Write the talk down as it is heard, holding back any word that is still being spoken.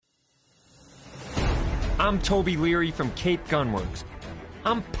I'm Toby Leary from Cape Gunworks.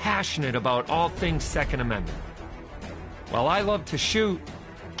 I'm passionate about all things Second Amendment. While I love to shoot,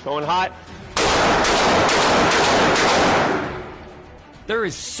 going hot. There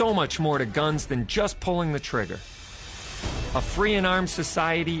is so much more to guns than just pulling the trigger. A free and armed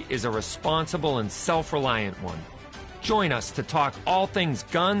society is a responsible and self-reliant one. Join us to talk all things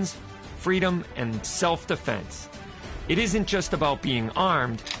guns, freedom, and self-defense. It isn't just about being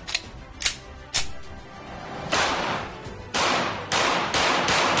armed.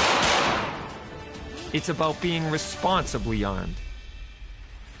 It's about being responsibly armed.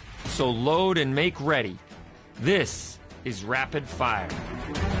 So load and make ready. This is Rapid Fire.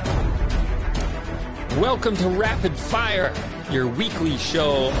 Welcome to Rapid Fire, your weekly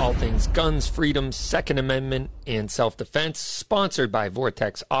show, all things guns, freedom, Second Amendment, and self-defense, sponsored by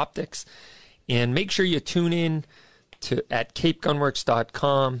Vortex Optics. And make sure you tune in at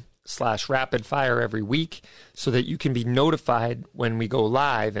capegunworks.com/rapidfire every week so that you can be notified when we go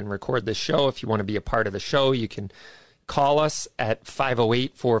live and record the show. If you want to be a part of the show, you can call us at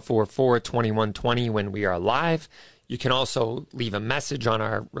 508-444-2120 when we are live. You can also leave a message on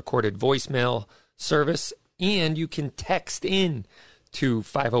our recorded voicemail service, and you can text in to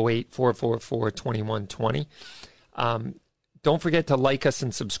 508-444-2120. Don't forget to like us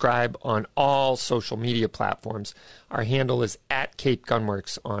and subscribe on all social media platforms. Our handle is at Cape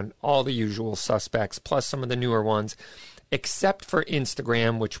Gunworks on all the usual suspects, plus some of the newer ones, except for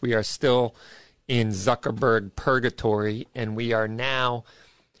Instagram, which we are still in Zuckerberg purgatory, and we are now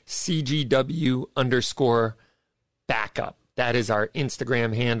CGW_backup. That is our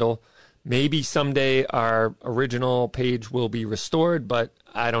Instagram handle. Maybe someday our original page will be restored, but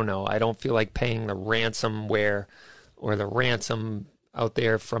I don't know. I don't feel like paying the ransomware or the ransom out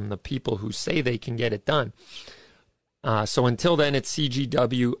there from the people who say they can get it done. So until then, it's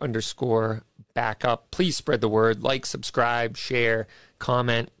CGW_backup. Please spread the word, like, subscribe, share,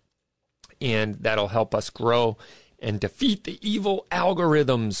 comment, and that'll help us grow and defeat the evil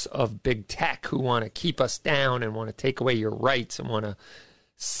algorithms of big tech who want to keep us down and want to take away your rights and want to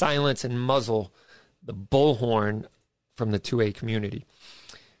silence and muzzle the bullhorn from the 2A community.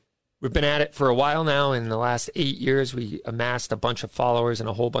 We've been at it for a while now. In the last 8 years, we amassed a bunch of followers and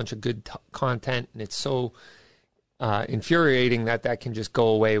a whole bunch of good content, and it's so infuriating that can just go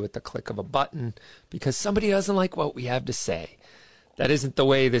away with the click of a button because somebody doesn't like what we have to say. That isn't the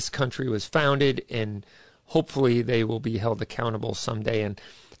way this country was founded, and hopefully they will be held accountable someday. And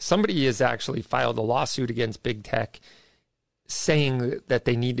somebody has actually filed a lawsuit against big tech saying that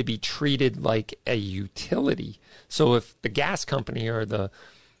they need to be treated like a utility. So if the gas company or the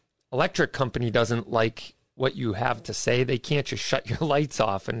electric company doesn't like what you have to say, they can't just shut your lights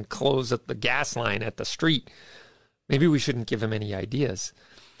off and close up the gas line at the street. Maybe we shouldn't give them any ideas.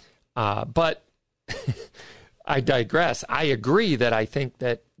 But I digress. I agree that I think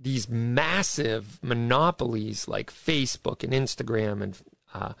that these massive monopolies like Facebook and Instagram and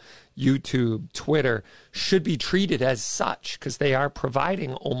YouTube, Twitter should be treated as such because they are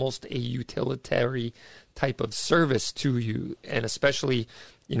providing almost a utilitarian type of service to you. And especially,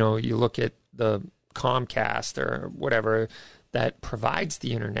 you look at the Comcast or whatever that provides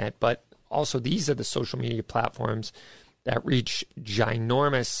the internet, but also these are the social media platforms that reach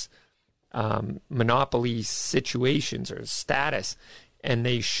ginormous monopoly situations or status, and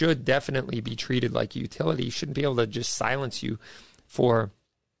they should definitely be treated like utility. You shouldn't be able to just silence you for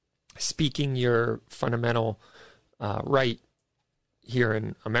speaking your fundamental right here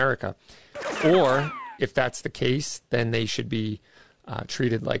in America. Or if that's the case, then they should be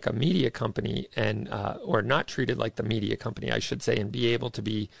treated like a media company and or not treated like the media company, I should say, and be able to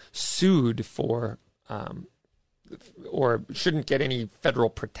be sued for or shouldn't get any federal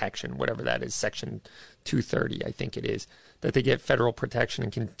protection, whatever that is, Section 230, I think it is, that they get federal protection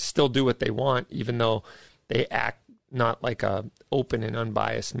and can still do what they want, even though they act not like a open and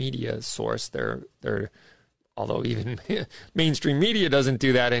unbiased media source. They're although even mainstream media doesn't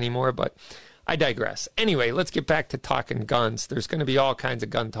do that anymore, but I digress. Anyway, let's get back to talking guns. There's going to be all kinds of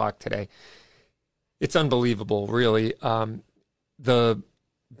gun talk today. It's unbelievable, really. The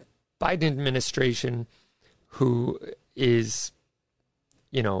Biden administration, who is,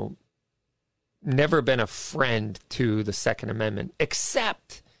 never been a friend to the Second Amendment,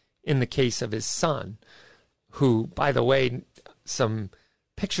 except in the case of his son, who, by the way, some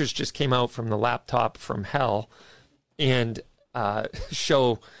pictures just came out from the laptop from hell and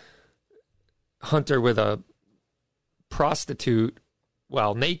show Hunter with a prostitute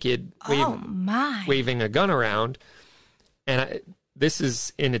while naked, waving a gun around. And this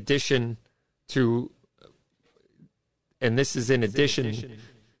is in addition to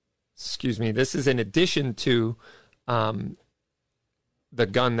excuse me, this is in addition to the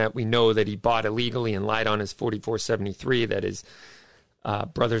gun that we know that he bought illegally and lied on his 4473 that his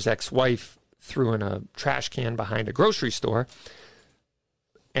brother's ex-wife threw in a trash can behind a grocery store.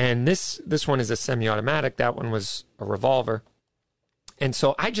 And this one is a semi-automatic. That one was a revolver. And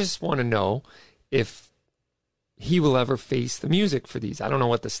so I just want to know if he will ever face the music for these. I don't know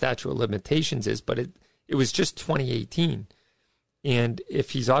what the statute of limitations is, but it was just 2018. And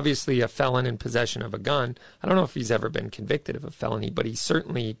if he's obviously a felon in possession of a gun, I don't know if he's ever been convicted of a felony, but he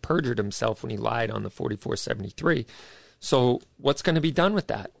certainly perjured himself when he lied on the 4473. So what's going to be done with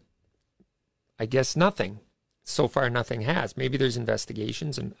that? I guess nothing. So far, nothing has. Maybe there's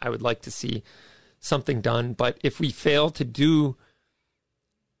investigations, and I would like to see something done. But if we fail to do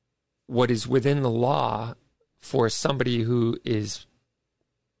what is within the law for somebody who is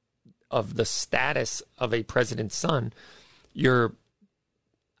of the status of a president's son, you're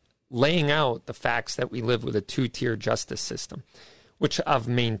laying out the facts that we live with a two-tier justice system, which I've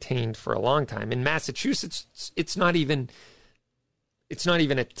maintained for a long time. In Massachusetts, it's not even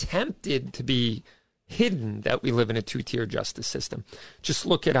attempted to be hidden that we live in a two-tier justice system. Just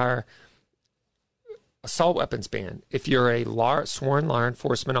look at our assault weapons ban. If you're a sworn law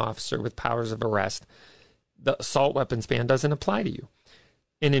enforcement officer with powers of arrest, the assault weapons ban doesn't apply to you.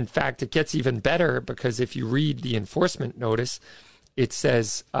 And in fact, it gets even better because if you read the enforcement notice, it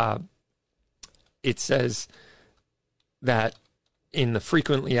says that in the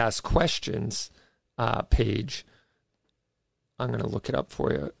frequently asked questions page, I'm going to look it up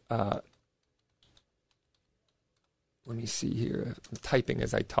for you. Let me see here. I'm typing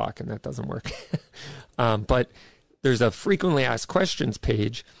as I talk, and that doesn't work. But there's a frequently asked questions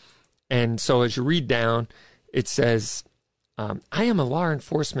page, and so as you read down, it says, I am a law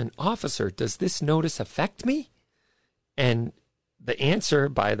enforcement officer. Does this notice affect me? And the answer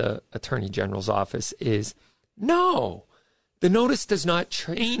by the Attorney General's office is no. The notice does not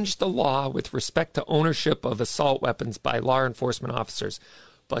change the law with respect to ownership of assault weapons by law enforcement officers.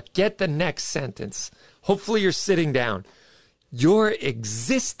 But get the next sentence. Hopefully you're sitting down. Your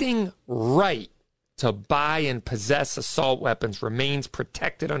existing right to buy and possess assault weapons remains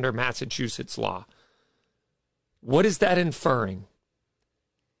protected under Massachusetts law. What is that inferring?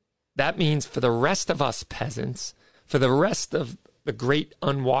 That means for the rest of us peasants, for the rest of the great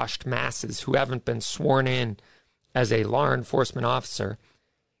unwashed masses who haven't been sworn in as a law enforcement officer,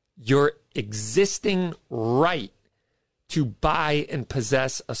 your existing right to buy and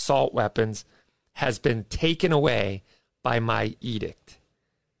possess assault weapons has been taken away by my edict.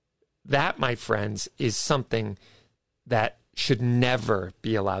 That, my friends, is something that should never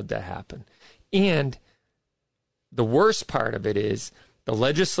be allowed to happen. And the worst part of it is the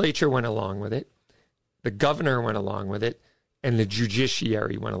legislature went along with it, the governor went along with it, and the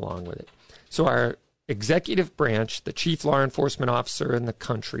judiciary went along with it. So our executive branch, the chief law enforcement officer in the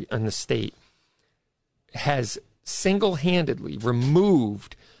country, in the state, has single-handedly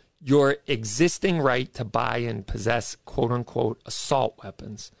removed your existing right to buy and possess quote-unquote assault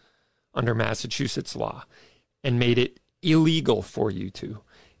weapons under Massachusetts law and made it illegal for you to.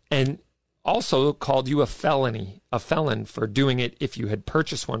 And also called you a felon for doing it if you had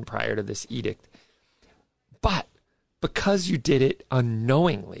purchased one prior to this edict. But because you did it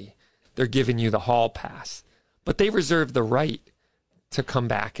unknowingly, they're giving you the hall pass. But they reserve the right to come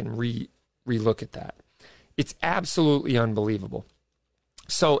back and relook at that. It's absolutely unbelievable.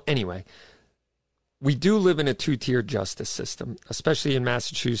 So anyway, we do live in a two-tier justice system, especially in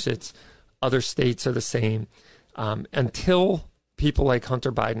Massachusetts. Other states are the same. Until people like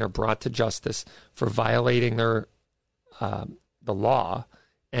Hunter Biden are brought to justice for violating the law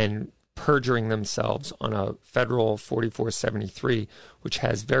and perjuring themselves on a federal 4473, which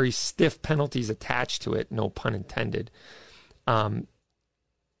has very stiff penalties attached to it, no pun intended,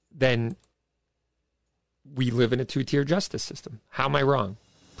 then we live in a two-tier justice system. How am I wrong?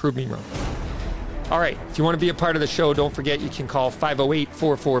 Prove me wrong. All right. If you want to be a part of the show, don't forget you can call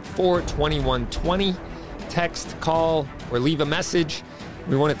 508-444-2120. Text, call, or leave a message.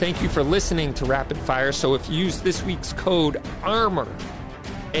 We want to thank you for listening to Rapid Fire. So if you use this week's code ARMOR,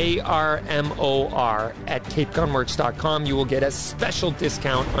 ARMOR, at CapeGunworks.com, you will get a special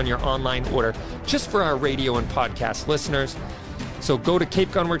discount on your online order just for our radio and podcast listeners. So go to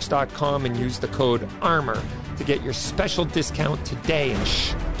CapeGunworks.com and use the code ARMOR to get your special discount today. And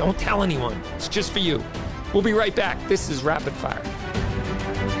shh, don't tell anyone. It's just for you. We'll be right back. This is Rapid Fire.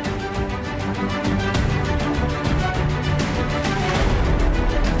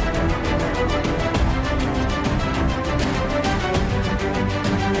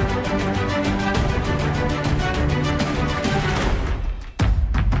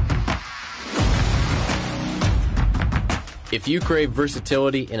 If you crave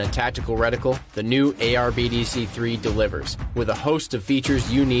versatility in a tactical reticle, the new AR-BDC-3 delivers, with a host of features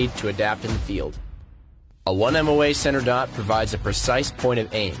you need to adapt in the field. A 1 MOA center dot provides a precise point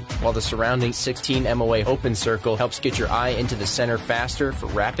of aim, while the surrounding 16 MOA open circle helps get your eye into the center faster for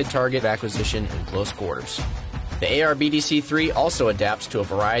rapid target acquisition in close quarters. The AR-BDC-3 also adapts to a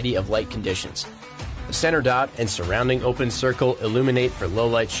variety of light conditions. The center dot and surrounding open circle illuminate for low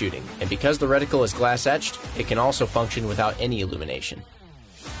light shooting, and because the reticle is glass etched, it can also function without any illumination.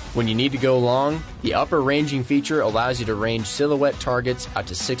 When you need to go long, the upper ranging feature allows you to range silhouette targets out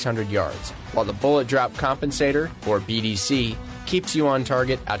to 600 yards, while the bullet drop compensator, or BDC, keeps you on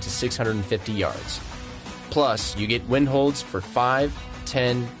target out to 650 yards. Plus, you get wind holds for 5,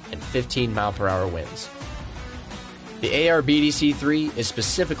 10, and 15 mile per hour winds. The AR-BDC-3 is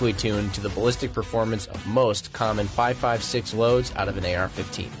specifically tuned to the ballistic performance of most common 5.56 loads out of an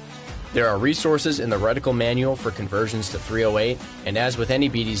AR-15. There are resources in the reticle manual for conversions to .308, and as with any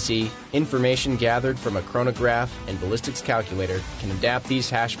BDC, information gathered from a chronograph and ballistics calculator can adapt these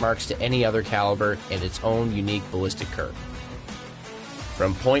hash marks to any other caliber and its own unique ballistic curve.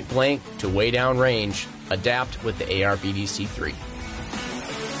 From point blank to way down range, adapt with the AR-BDC-3.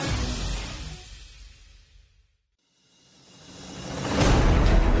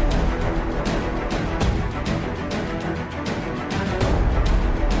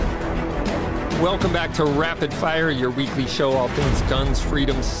 Welcome back to Rapid Fire, your weekly show, all things guns,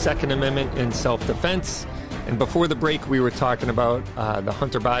 freedom, Second Amendment, and self-defense. And before the break, we were talking about the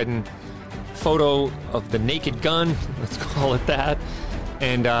Hunter Biden photo of the naked gun, let's call it that.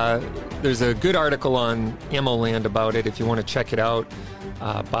 And there's a good article on AmmoLand about it if you want to check it out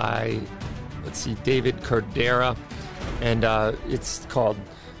by, David Cordera. And it's called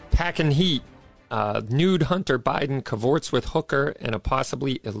Packin' Heat. Nude Hunter Biden cavorts with hooker and a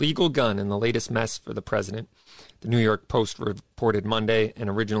possibly illegal gun in the latest mess for the president. The New York Post reported Monday and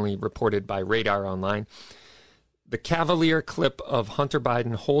originally reported by Radar Online. The cavalier clip of Hunter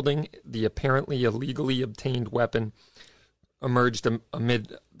Biden holding the apparently illegally obtained weapon emerged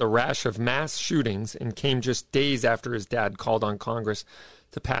amid the rash of mass shootings and came just days after his dad called on Congress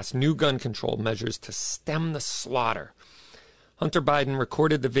to pass new gun control measures to stem the slaughter. Hunter Biden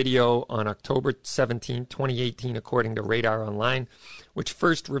recorded the video on October 17, 2018, according to Radar Online, which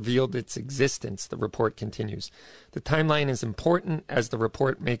first revealed its existence, the report continues. The timeline is important as the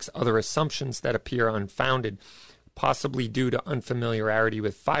report makes other assumptions that appear unfounded, possibly due to unfamiliarity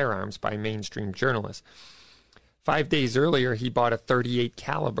with firearms by mainstream journalists. 5 days earlier, he bought a .38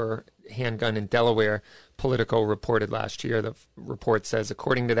 caliber handgun in Delaware, Politico reported last year. The report says,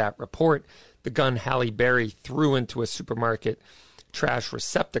 according to that report, the gun Halle Berry threw into a supermarket trash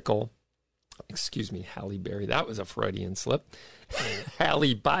receptacle. Excuse me, Halle Berry. That was a Freudian slip.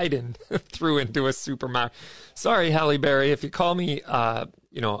 Halle Biden threw into a supermarket. Sorry, Halle Berry. If you call me, I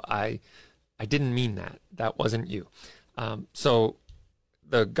didn't mean that. That wasn't you. So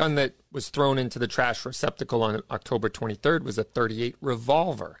the gun that was thrown into the trash receptacle on October 23rd was a .38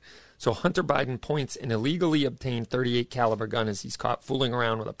 revolver. So Hunter Biden points an illegally obtained .38 caliber gun as he's caught fooling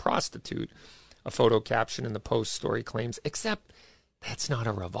around with a prostitute. A photo caption in the Post story claims, except that's not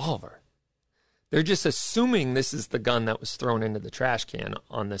a revolver. They're just assuming this is the gun that was thrown into the trash can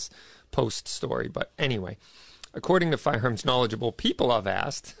on this Post story. But anyway, according to firearms knowledgeable people I've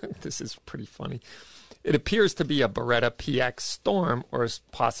asked, this is pretty funny, it appears to be a Beretta PX Storm or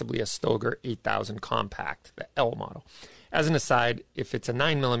possibly a Stoeger 8000 Compact, the L model. As an aside, if it's a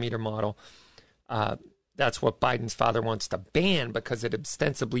 9mm model, that's what Biden's father wants to ban because it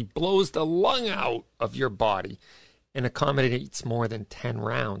ostensibly blows the lung out of your body and accommodates more than 10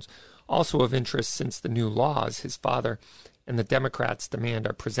 rounds. Also of interest, since the new laws his father and the Democrats demand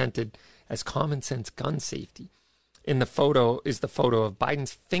are presented as common sense gun safety. In the photo is the photo of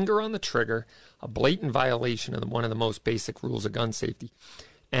Biden's finger on the trigger, a blatant violation of one of the most basic rules of gun safety.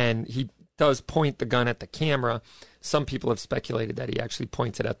 And he does point the gun at the camera. Some people have speculated that he actually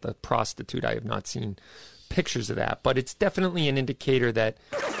points it at the prostitute. I have not seen pictures of that, but it's definitely an indicator that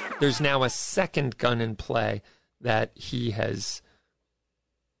there's now a second gun in play that he has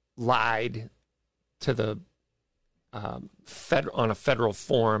lied to the on a federal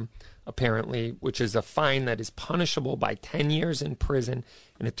forum, apparently, which is a fine that is punishable by 10 years in prison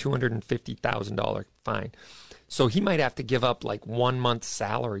and a $250,000 fine. So he might have to give up like 1 month's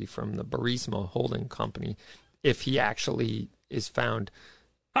salary from the Burisma holding company if he actually is found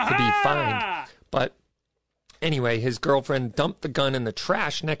to be fined. But anyway, his girlfriend dumped the gun in the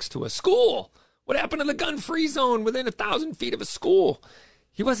trash next to a school. What happened to the gun-free zone within 1,000 feet of a school?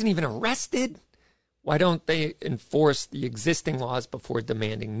 He wasn't even arrested. Why don't they enforce the existing laws before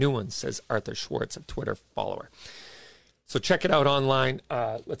demanding new ones, says Arthur Schwartz, a Twitter follower. So check it out online.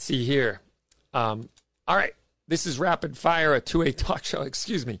 Let's see here. All right. This is Rapid Fire, a two-way talk show.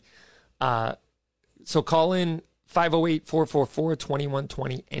 Excuse me. So call in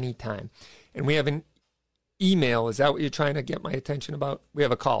 508-444-2120 anytime. And we have an email. Is that what you're trying to get my attention about? We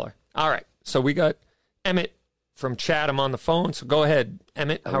have a caller. All right. So we got Emmett from Chatham on the phone. So go ahead,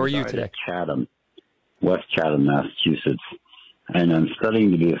 Emmett. How are you today? Chatham, West Chatham, Massachusetts. And I'm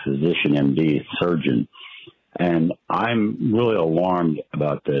studying to be a physician, MD, surgeon. And I'm really alarmed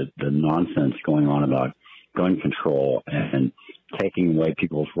about the nonsense going on about gun control and taking away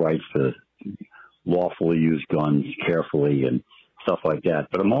people's rights to lawfully use guns carefully and stuff like that.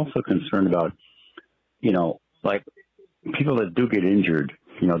 But I'm also concerned about, like people that do get injured,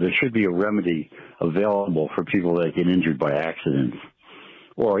 there should be a remedy available for people that get injured by accidents.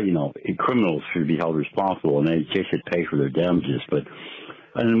 Or, criminals should be held responsible and they should pay for their damages.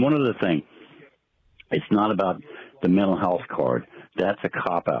 And one other thing, it's not about the mental health card. That's a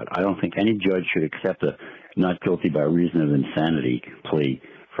cop-out. I don't think any judge should accept a not guilty by reason of insanity plea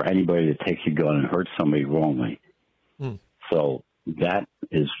for anybody that takes a gun and hurts somebody wrongly. So that's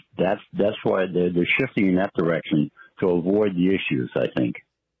why they're shifting in that direction to avoid the issues, I think.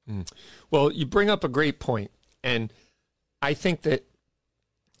 Well, you bring up a great point, and I think that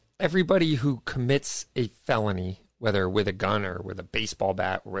everybody who commits a felony, whether with a gun or with a baseball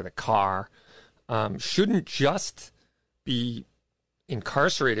bat or with a car, shouldn't just be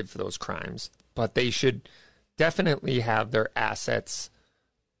incarcerated for those crimes, but they should definitely have their assets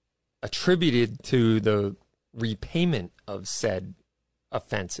attributed to the repayment of said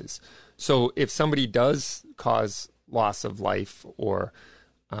offenses. So if somebody does cause loss of life or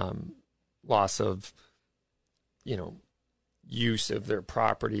loss of, use of their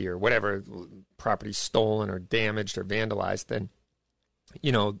property or whatever, property stolen or damaged or vandalized, then,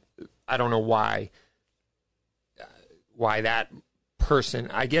 I don't know why that person,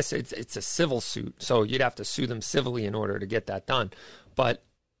 I guess it's a civil suit, so you'd have to sue them civilly in order to get that done. But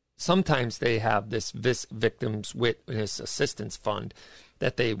sometimes they have this victims witness assistance fund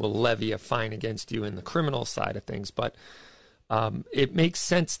that they will levy a fine against you in the criminal side of things. But it makes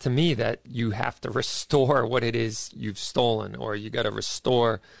sense to me that you have to restore what it is you've stolen, or you got to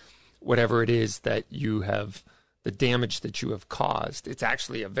restore whatever it is that you have, the damage that you have caused. It's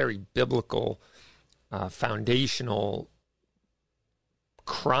actually a very biblical, foundational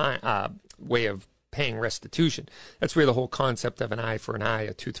crime way of paying restitution. That's where the whole concept of an eye for an eye,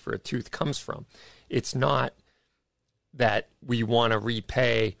 a tooth for a tooth comes from. It's not that we want to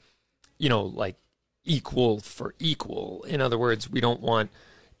repay, like equal for equal. In other words, we don't want,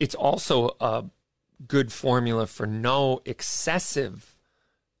 it's also a good formula for no excessive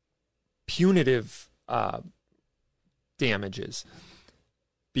punitive damages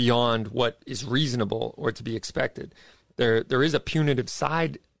beyond what is reasonable or to be expected. There is a punitive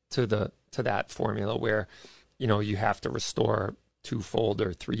side to that formula where, you have to restore twofold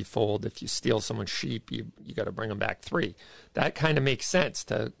or threefold. If you steal someone's sheep, you got to bring them back three. That kind of makes sense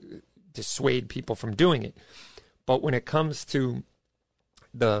to dissuade people from doing it. But when it comes to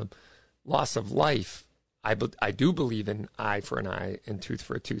the loss of life, I do believe in eye for an eye and tooth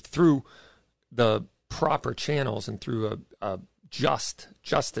for a tooth through the proper channels and through a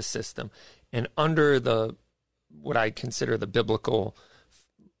justice system, and under what I consider the biblical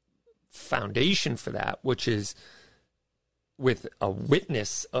foundation for that, which is with a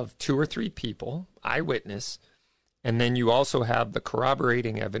witness of 2 or 3 people, eyewitness, and then you also have the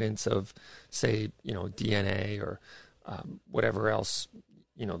corroborating evidence of, say, DNA or whatever else,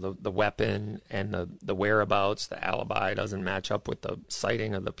 the weapon and the whereabouts, the alibi doesn't match up with the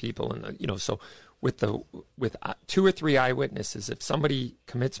sighting of the people, and so with 2 or 3 eyewitnesses, if somebody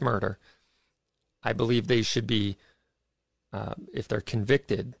commits murder, I believe they should be, if they're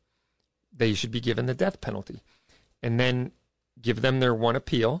convicted, they should be given the death penalty, and then give them their one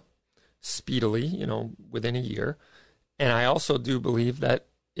appeal speedily, within a year. And I also do believe that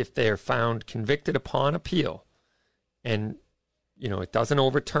if they're found convicted upon appeal and, it doesn't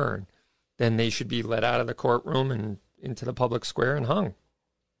overturn, then they should be let out of the courtroom and into the public square and hung.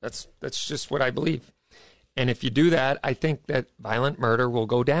 That's just what I believe. And if you do that, I think that violent murder will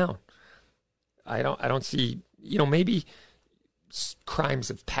go down. I don't see, maybe crimes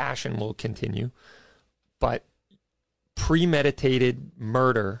of passion will continue, but premeditated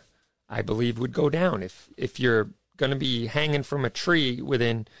murder, I believe, would go down. If you're going to be hanging from a tree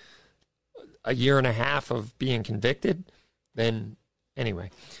within a year and a half of being convicted, then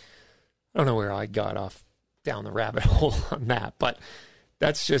anyway, I don't know where I got off down the rabbit hole on that, but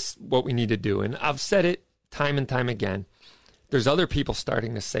that's just what we need to do. And I've said it time and time again. There's other people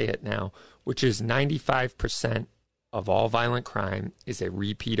starting to say it now, which is 95% of all violent crime is a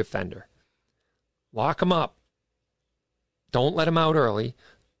repeat offender. Lock them up. Don't let them out early.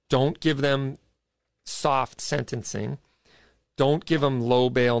 Don't give them soft sentencing. Don't give them low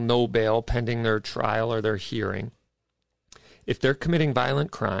bail, no bail pending their trial or their hearing. If they're committing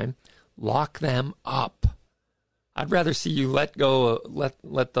violent crime, lock them up. I'd rather see you let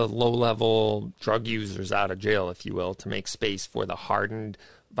the low-level drug users out of jail, if you will, to make space for the hardened,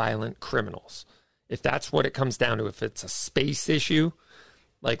 violent criminals. If that's what it comes down to, if it's a space issue,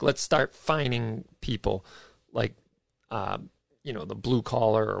 like let's start fining people like, the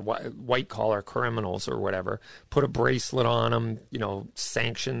blue-collar or white-collar criminals or whatever. Put a bracelet on them,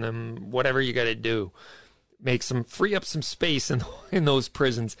 sanction them, whatever you got to do. Free up some space in those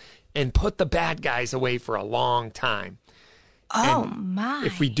prisons and put the bad guys away for a long time. Oh, and my.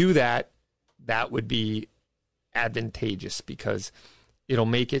 if we do that, that would be advantageous because it'll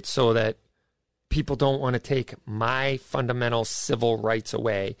make it so that people don't want to take my fundamental civil rights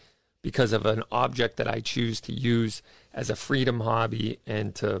away because of an object that I choose to use as a freedom hobby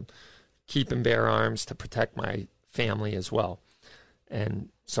and to keep and bear arms to protect my family as well. And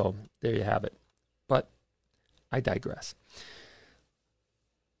so there you have it. But I digress.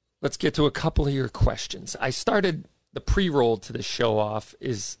 Let's get to a couple of your questions. I started the pre-roll to the show off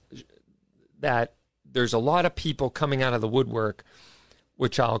is that there's a lot of people coming out of the woodwork,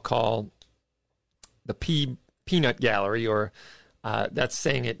 which I'll call the peanut gallery, or that's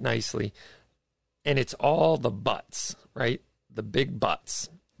saying it nicely. And it's all the butts, right? The big butts.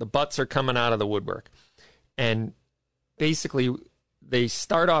 The butts are coming out of the woodwork. And basically, they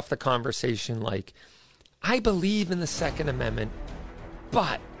start off the conversation like, I believe in the Second Amendment,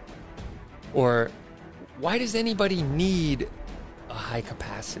 but, or why does anybody need a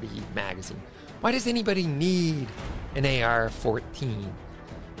high-capacity magazine? Why does anybody need an AR-14?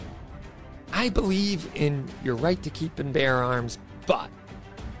 I believe in your right to keep and bear arms, but.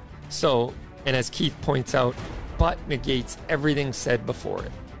 So, and as Keith points out, but negates everything said before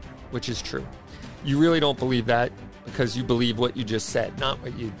it, which is true. You really don't believe that because you believe what you just said, not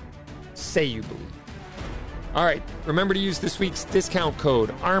what you say you believe. All right, remember to use this week's discount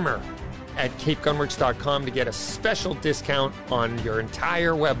code ARMOR at CapeGunworks.com to get a special discount on your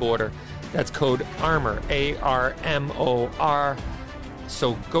entire web order. That's code ARMOR, ARMOR.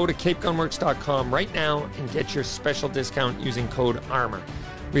 So go to CapeGunworks.com right now and get your special discount using code ARMOR.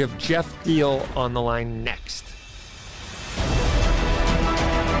 We have Jeff Deal on the line next.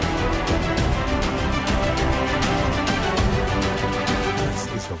 This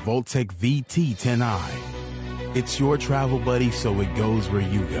is the Voltec VT10i. It's your travel buddy, so it goes where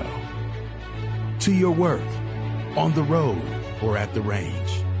you go. To your work, on the road, or at the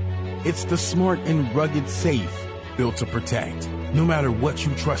range. It's the smart and rugged safe built to protect, no matter what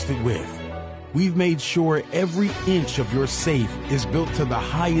you trust it with. We've made sure every inch of your safe is built to the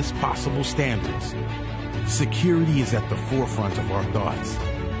highest possible standards. Security is at the forefront of our thoughts,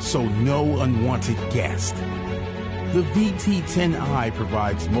 so no unwanted guest. The VT10i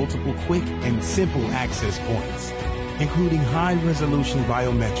provides multiple quick and simple access points, including high-resolution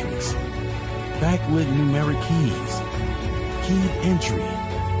biometrics, backlit numeric keys, keyed entry,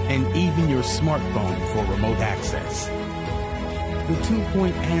 and even your smartphone for remote access. The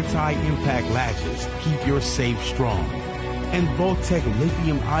 2-point anti-impact latches keep your safe strong, and Voltec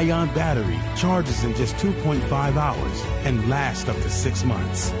lithium-ion battery charges in just 2.5 hours and lasts up to 6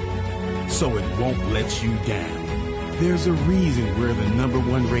 months. So it won't let you down. There's a reason we're the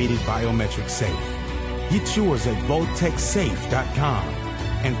 #1 rated biometric safe. Get yours at VoltecSafe.com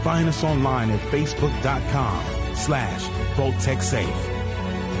and find us online at Facebook.com/VoltecSafe.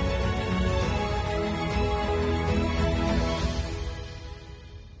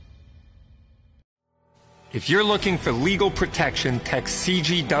 If you're looking for legal protection, text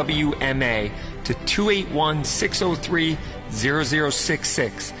CGWMA to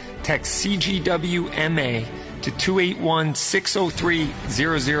 281-603-0066. Text CGWMA to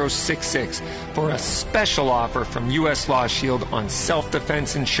 281-603-0066 for a special offer from U.S. Law Shield on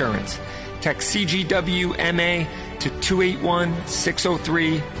self-defense insurance. Text CGWMA to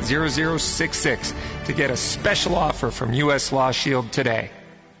 281-603-0066 to get a special offer from U.S. Law Shield today.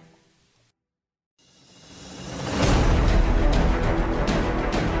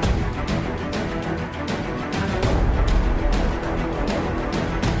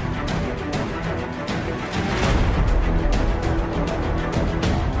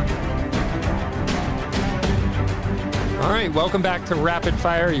 Welcome back to Rapid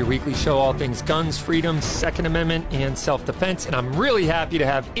Fire, your weekly show, all things guns, freedom, Second Amendment, and self-defense. And I'm really happy to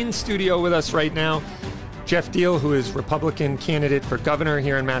have in studio with us right now Jeff Deal, who is Republican candidate for governor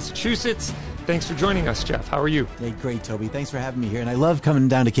here in Massachusetts. Thanks for joining us, Jeff. How are you? Hey, great, Toby. Thanks for having me here. And I love coming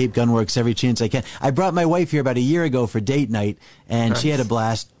down to Cape Gun Works every chance I can. I brought my wife here about a year ago for date night, and She had a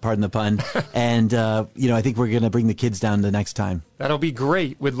blast, pardon the pun. And, I think we're going to bring the kids down the next time. That'll be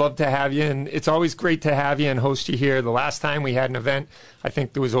great. We'd love to have you. And it's always great to have you and host you here. The last time we had an event, I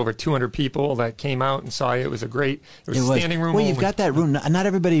think there was over 200 people that came out and saw you. It was standing room. Well, you've got that room. Not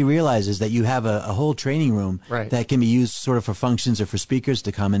everybody realizes that you have a whole training room that can be used sort of for functions or for speakers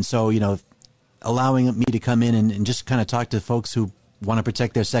to come. And so, allowing me to come in and just kind of talk to folks who want to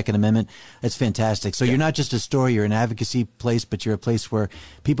protect their Second Amendment, that's fantastic. So you're not just a store, you're an advocacy place, but you're a place where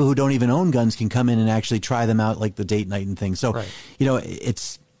people who don't even own guns can come in and actually try them out, like the date night and things. So,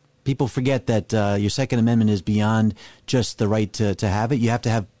 it's people forget that your Second Amendment is beyond just the right to have it. You have to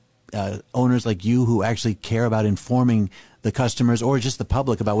have owners like you who actually care about informing the customers or just the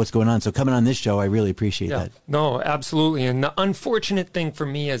public about what's going on. So coming on this show, I really appreciate that. No, absolutely. And the unfortunate thing for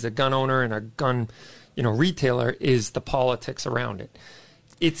me as a gun owner and a gun, retailer is the politics around it.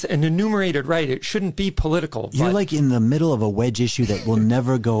 It's an enumerated right. It shouldn't be political. You're like in the middle of a wedge issue that will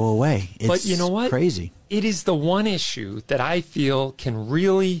never go away. But you know what? Crazy. It is the one issue that I feel can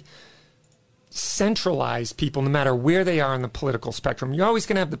really centralize people no matter where they are on the political spectrum. You're always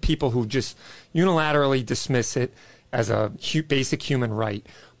going to have the people who just unilaterally dismiss it as a basic human right.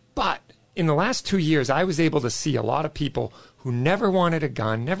 But in the last 2 years, I was able to see a lot of people who never wanted a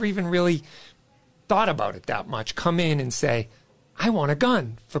gun, never even really thought about it that much, come in and say, I want a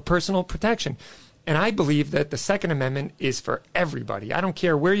gun for personal protection. And I believe that the Second Amendment is for everybody. I don't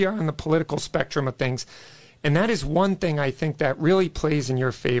care where you are on the political spectrum of things. And that is one thing I think that really plays in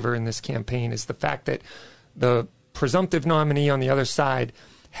your favor in this campaign, is the fact that the presumptive nominee on the other side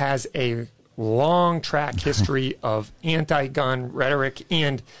has a long track history of anti-gun rhetoric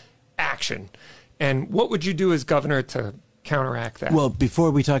and action. And what would you do as governor to counteract that? Well,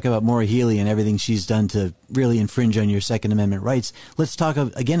 before we talk about Maura Healey and everything she's done to really infringe on your Second Amendment rights, let's talk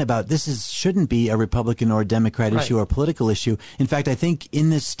again about this shouldn't be a Republican or Democrat issue or political issue. In fact, I think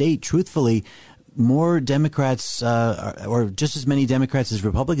in this state, truthfully, more Democrats, or just as many Democrats as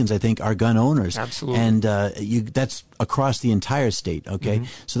Republicans, I think, are gun owners. Absolutely. And that's across the entire state, okay?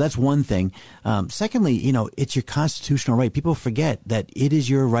 Mm-hmm. So that's one thing. Secondly, it's your constitutional right. People forget that it is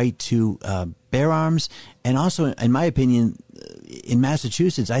your right to bear arms. And also, in my opinion, in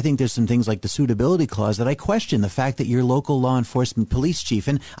Massachusetts, I think there's some things like the suitability clause that I question. The fact that your local law enforcement police chief,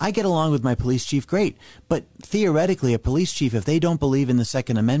 and I get along with my police chief great, but theoretically a police chief, if they don't believe in the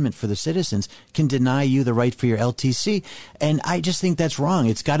Second Amendment for the citizens, can deny you the right for your LTC. And I just think that's wrong.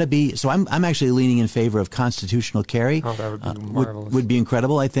 It's got to be. So I'm actually leaning in favor of constitutional carry. Oh, that would be marvelous. Would be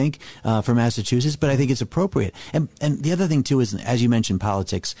incredible, I think, for Massachusetts, but I think it's appropriate. And the other thing, too, is, as you mentioned,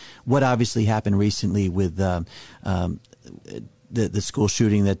 politics. What obviously happened recently with the school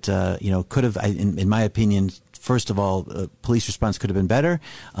shooting that could have, in my opinion, first of all, police response could have been better.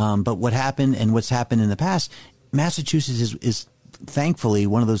 But what happened and what's happened in the past, Massachusetts is thankfully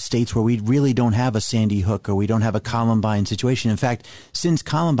one of those states where we really don't have a Sandy Hook or we don't have a Columbine situation. In fact, since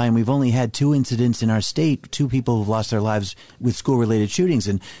Columbine, we've only had 2 incidents in our state, 2 people who've lost their lives with school-related shootings.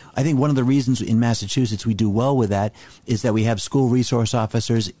 And I think one of the reasons in Massachusetts we do well with that is that we have school resource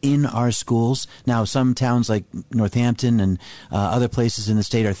officers in our schools. Now, some towns like Northampton and other places in the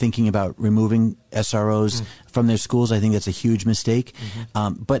state are thinking about removing SROs from their schools. I think that's a huge mistake.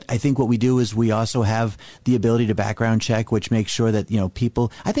 Mm-hmm. But I think what we do is we also have the ability to background check, which makes sure that,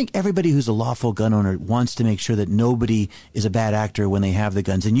 people, I think everybody who's a lawful gun owner wants to make sure that nobody is a bad actor when they have the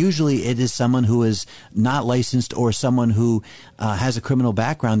guns. And usually it is someone who is not licensed or someone who has a criminal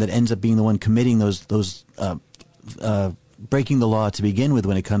background that ends up being the one committing those breaking the law to begin with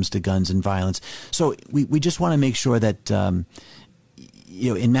when it comes to guns and violence. So we just want to make sure that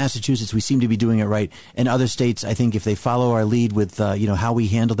in Massachusetts, we seem to be doing it right. In other states, I think if they follow our lead with, how we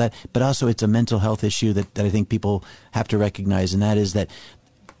handle that, but also it's a mental health issue that I think people have to recognize, and that is that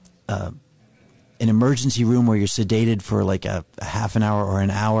an emergency room where you're sedated for like a half an hour or an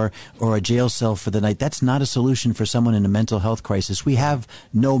hour, or a jail cell for the night, that's not a solution for someone in a mental health crisis. We have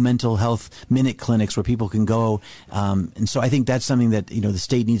no mental health minute clinics where people can go. And so I think that's something that, the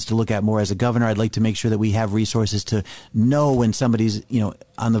state needs to look at more. As a governor, I'd like to make sure that we have resources to know when somebody's,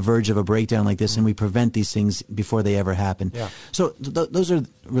 on the verge of a breakdown like this, and we prevent these things before they ever happen. Yeah. So those are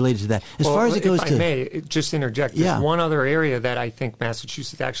related to that. As far as it goes to... If I may just interject, there's one other area that I think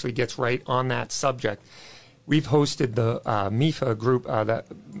Massachusetts actually gets right on that subject. We've hosted the MIFA group, the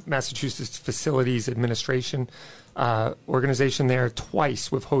Massachusetts Facilities Administration organization there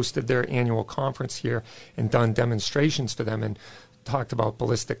twice. We've hosted their annual conference here and done demonstrations for them. And talked about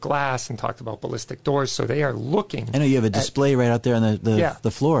ballistic glass and talked about ballistic doors. So they are looking. I know you have a display right out there on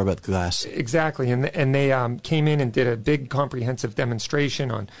the floor about glass. Exactly, and they came in and did a big comprehensive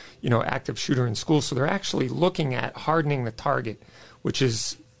demonstration on active shooter in schools. So they're actually looking at hardening the target, which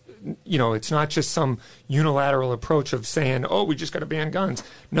is it's not just some unilateral approach of saying, oh, we just got to ban guns.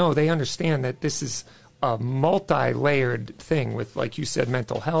 No, they understand that this is a multi-layered thing with, like you said,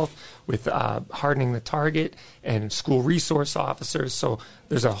 mental health, with hardening the target and school resource officers. So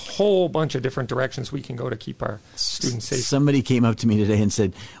there's a whole bunch of different directions we can go to keep our students safe. Somebody came up to me today and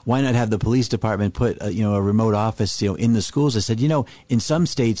said, why not have the police department put a remote office in the schools? I said, in some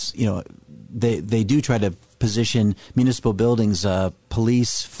states, they do try to position municipal buildings,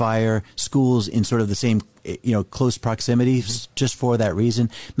 police, fire, schools in sort of the same close proximity just for that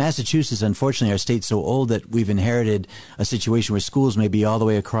reason. Massachusetts, unfortunately, our state's so old that we've inherited a situation where schools may be all the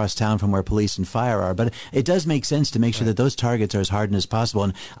way across town from where police and fire are. But it does make sense to make sure that those targets are as hardened as possible.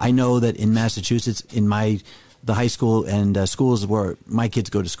 And I know that in Massachusetts, in the high school and schools where my kids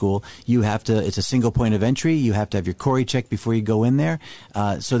go to school, it's a single point of entry. You have to have your Corey check before you go in there.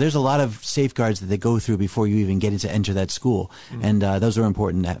 So there's a lot of safeguards that they go through before you even get to enter that school. Mm-hmm. And those are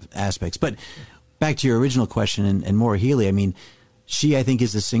important aspects. But back to your original question and Maura Healey, I mean, she, I think,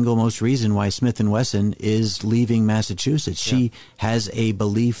 is the single most reason why Smith & Wesson is leaving Massachusetts. Yeah. She has a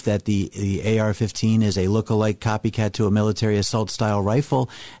belief that the AR-15 is a look-alike copycat to a military assault-style rifle,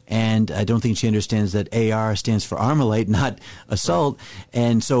 and I don't think she understands that AR stands for Armalite, not assault. Right.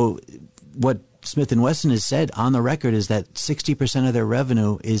 And so what Smith & Wesson has said on the record is that 60% of their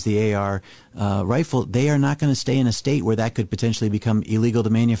revenue is the AR rifle. They are not going to stay in a state where that could potentially become illegal to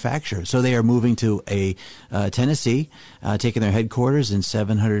manufacture. So they are moving to Tennessee, taking their headquarters and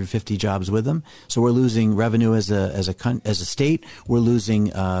 750 jobs with them. So we're losing revenue as a state. We're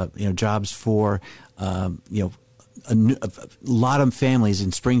losing jobs for a lot of families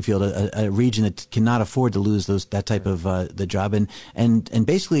in Springfield, a region that cannot afford to lose that type of the job, and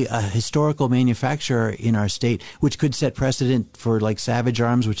basically a historical manufacturer in our state, which could set precedent for like Savage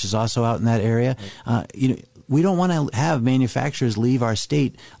Arms, which is also out in that area. We don't want to have manufacturers leave our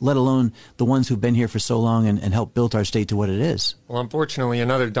state, let alone the ones who've been here for so long and helped build our state to what it is. Well, unfortunately,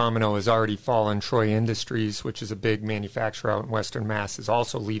 another domino has already fallen. Troy Industries, which is a big manufacturer out in Western Mass, is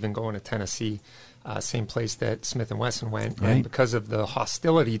also leaving, going to Tennessee. Same place that Smith & Wesson went, right. And because of the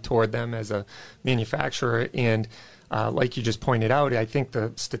hostility toward them as a manufacturer, and like you just pointed out, I think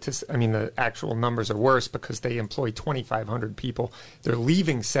the actual numbers are worse because they employ 2,500 people. They're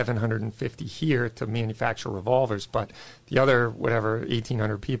leaving 750 here to manufacture revolvers, but the other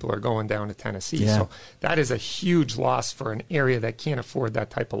 1,800 people are going down to Tennessee. Yeah. So that is a huge loss for an area that can't afford that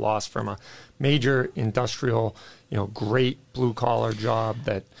type of loss from a major industrial, great blue collar job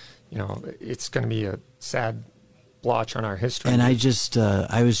that. It's going to be a sad blotch on our history. And I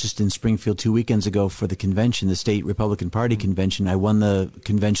was just in Springfield 2 weekends ago for the convention, the state Republican Party convention. I won the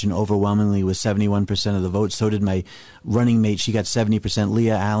convention overwhelmingly with 71% of the vote. So did my running mate. She got 70%.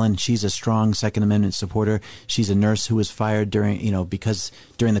 Leah Allen. She's a strong Second Amendment supporter. She's a nurse who was fired because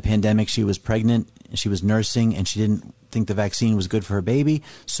during the pandemic she was pregnant. She was nursing and she didn't think the vaccine was good for her baby.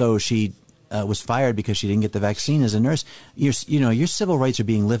 So she was fired because she didn't get the vaccine as a nurse. Your civil rights are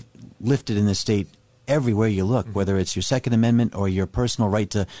being lifted in this state everywhere you look, whether it's your Second Amendment or your personal right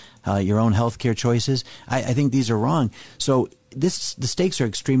to your own health care choices. I think these are wrong. So the stakes are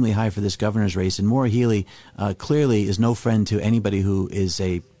extremely high for this governor's race, and Maura Healey clearly is no friend to anybody who is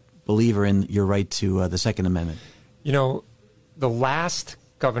a believer in your right to the Second Amendment. The last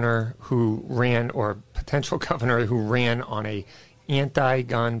governor who ran, or potential governor who ran on a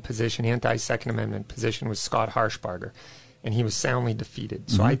anti-gun position, anti-Second Amendment position, was Scott Harshbarger, and he was soundly defeated.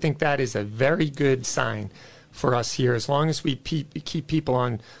 So I think that is a very good sign for us here. As long as we keep people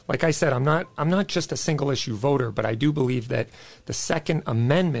on, like I said, I'm not just a single issue voter, but I do believe that the Second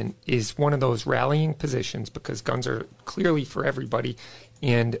Amendment is one of those rallying positions because guns are clearly for everybody,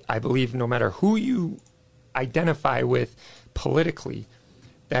 and I believe no matter who you identify with politically,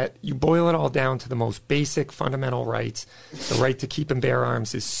 that you boil it all down to the most basic fundamental rights. The right to keep and bear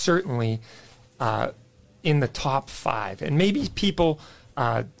arms is certainly in the top 5. And maybe people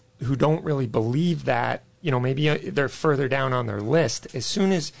who don't really believe that, maybe they're further down on their list. As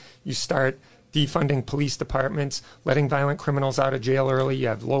soon as you start defunding police departments, letting violent criminals out of jail early, you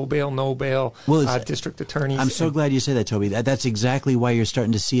have low bail, no bail, district attorneys. I'm so glad you said that, Toby. That's exactly why you're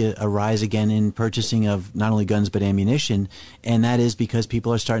starting to see a rise again in purchasing of not only guns but ammunition, and that is because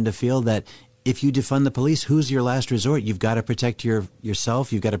people are starting to feel that if you defund the police, who's your last resort? You've got to protect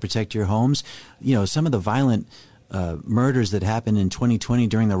yourself. You've got to protect your homes. Some of the violent murders that happened in 2020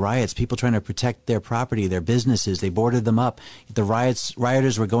 during the riots, people trying to protect their property, their businesses. They boarded them up. The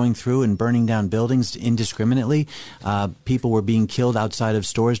rioters were going through and burning down buildings indiscriminately. People were being killed outside of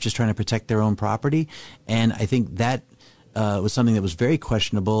stores just trying to protect their own property. And I think that was something that was very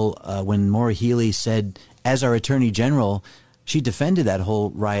questionable when Maura Healey said, as our Attorney General, she defended that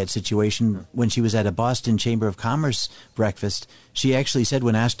whole riot situation when she was at a Boston Chamber of Commerce breakfast. She actually said,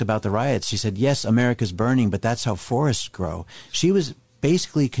 when asked about the riots, she said, yes, America's burning, but that's how forests grow. She was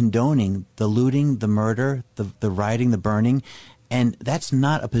basically condoning the looting, the murder, the rioting, the burning. And that's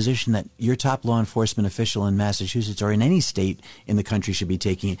not a position that your top law enforcement official in Massachusetts or in any state in the country should be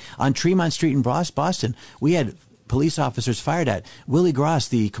taking. On Tremont Street in Boston, we had police officers fired at. Willie Gross,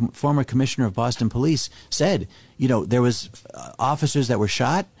 the former commissioner of Boston Police, said, there was officers that were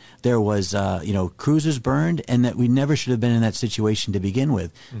shot, there was, cruisers burned, and that we never should have been in that situation to begin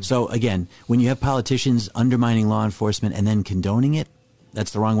with. So again, when you have politicians undermining law enforcement and then condoning it,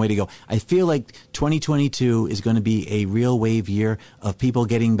 that's the wrong way to go. I feel like 2022 is going to be a real wave year of people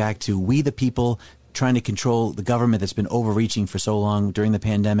getting back to we the people, trying to control the government that's been overreaching for so long during the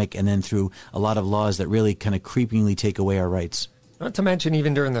pandemic and then through a lot of laws that really kind of creepingly take away our rights. Not to mention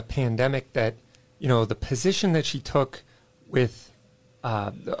even during the pandemic that, the position that she took with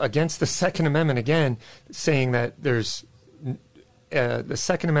against the Second Amendment, again, saying that there's the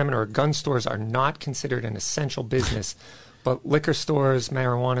Second Amendment or gun stores are not considered an essential business, but liquor stores,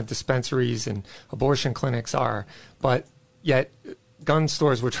 marijuana dispensaries, and abortion clinics are. But yet gun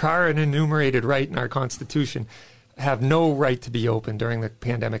stores, which are an enumerated right in our Constitution, have no right to be open during the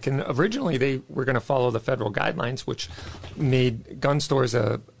pandemic. And originally they were going to follow the federal guidelines, which made gun stores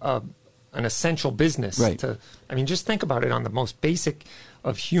an essential business. Right. Just think about it on the most basic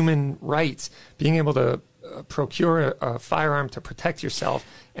of human rights, being able to procure a firearm to protect yourself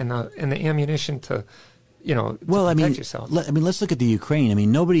and the ammunition to protect yourself. Let's look at the Ukraine.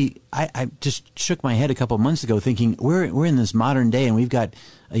 I just shook my head a couple of months ago thinking we're in this modern day and we've got,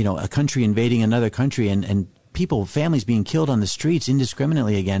 a country invading another country and people, families being killed on the streets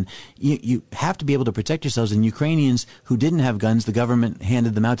indiscriminately again. You have to be able to protect yourselves. And Ukrainians who didn't have guns, the government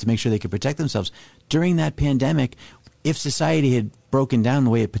handed them out to make sure they could protect themselves. During that pandemic, if society had broken down the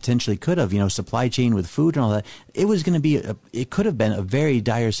way it potentially could have, supply chain with food and all that, it could have been a very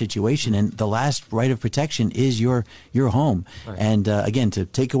dire situation. And the last right of protection is your home. Right. And again, to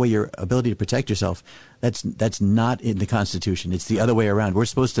take away your ability to protect yourself, that's not in the Constitution. It's the other way around. We're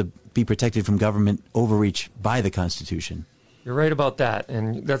supposed to be protected from government overreach by the Constitution. You're right about that,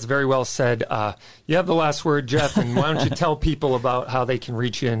 and that's very well said. You have the last word, Jeff, and why don't you tell people about how they can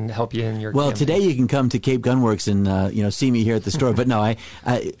reach you and help you in your campaign? Today you can come to Cape Gunworks and see me here at the store. But no,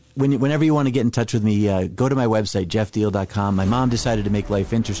 whenever you want to get in touch with me, go to my website, jeffdeal.com. My mom decided to make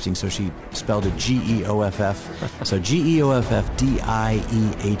life interesting, so she spelled it GEOFF. So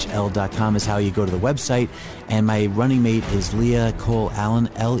GEOFFDIEHL.com is how you go to the website. And my running mate is Leah Cole Allen,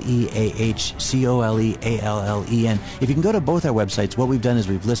 LEAHCOLEALLEN. If you can go to both our websites, what we've done is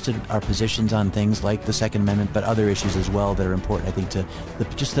we've listed our positions on things like the Second Amendment, but other issues as well that are important, I think, to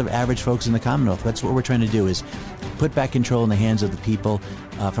just the average folks in the Commonwealth. That's what we're trying to do, is put back control in the hands of the people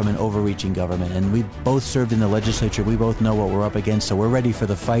from an overreaching government. And we both served in the legislature. We both know what we're up against, so we're ready for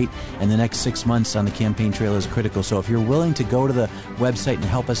the fight. And the next 6 months on the campaign trail is critical. So if you're willing to go to the website and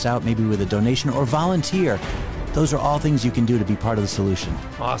help us out, maybe with a donation or volunteer, those are all things you can do to be part of the solution.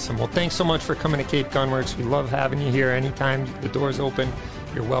 Awesome. Well, thanks so much for coming to Cape Gunworks. We love having you here. Anytime the door's open,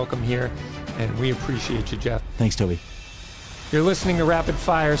 you're welcome here. And we appreciate you, Jeff. Thanks, Toby. You're listening to Rapid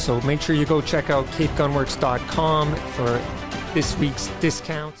Fire, so make sure you go check out capegunworks.com for this week's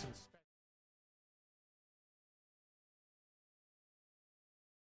discounts.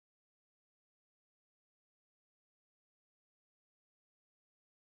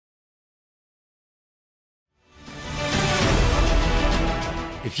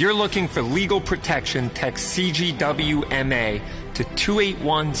 If you're looking for legal protection, text CGWMA to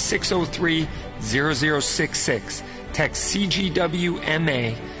 281-603-0066. Text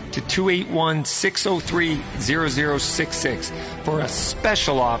CGWMA to 281-603-0066 for a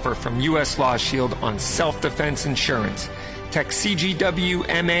special offer from U.S. Law Shield on self-defense insurance. Text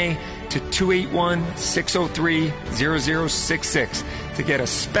CGWMA to 281-603-0066 to get a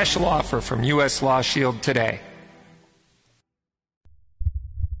special offer from U.S. Law Shield today.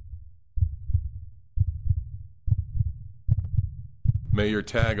 May your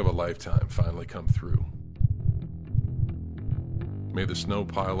tag of a lifetime finally come through. May the snow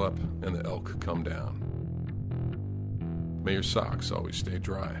pile up and the elk come down. May your socks always stay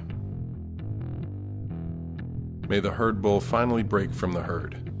dry. May the herd bull finally break from the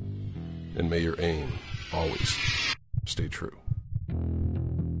herd, and may your aim always stay true.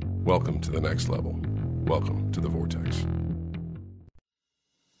 Welcome to the next level. Welcome to the Vortex.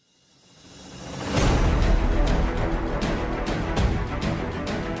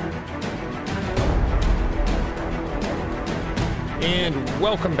 And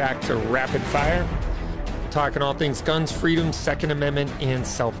welcome back to Rapid Fire. Talking all things guns, freedom, Second Amendment, and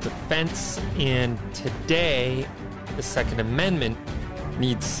self-defense. And today, the Second Amendment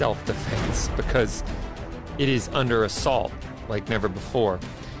needs self-defense because it is under assault like never before.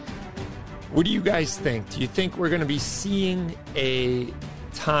 What do you guys think? Do you think we're going to be seeing a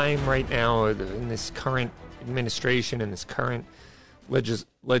time right now in this current administration and this current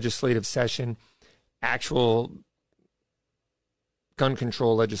legislative session, actual gun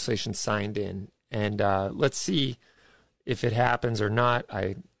control legislation signed in? And let's see if it happens or not.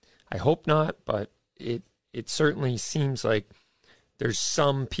 I hope not, but it certainly seems like there's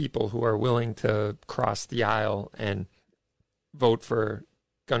some people who are willing to cross the aisle and vote for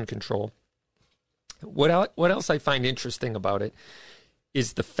gun control. What else I find interesting about it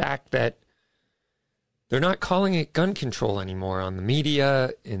is the fact that they're not calling it gun control anymore on the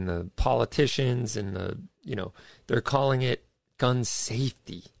media, in the politicians, in the, they're calling it gun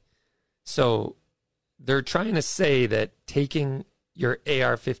safety. So they're trying to say that taking your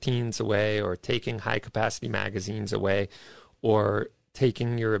AR-15s away or taking high-capacity magazines away or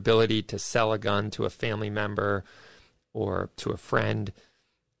taking your ability to sell a gun to a family member or to a friend,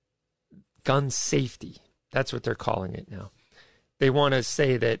 gun safety, that's what they're calling it now. They want to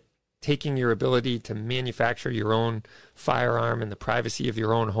say that taking your ability to manufacture your own firearm in the privacy of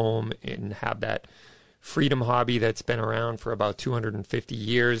your own home and have that freedom hobby that's been around for about 250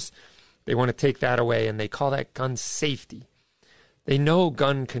 years, they want to take that away, and they call that gun safety. They know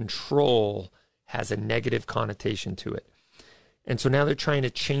gun control has a negative connotation to it. And so now they're trying to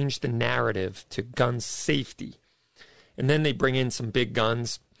change the narrative to gun safety. And then they bring in some big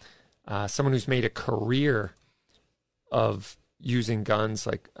guns, someone who's made a career of using guns,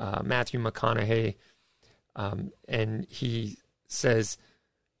 like Matthew McConaughey, and he says,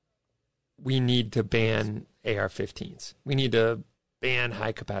 we need to ban AR-15s. We need to ban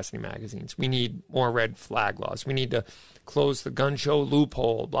high-capacity magazines. We need more red flag laws. We need to close the gun show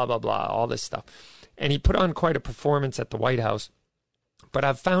loophole, blah, blah, blah, all this stuff. And he put on quite a performance at the White House. But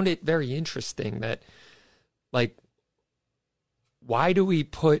I've found it very interesting that, like, why do we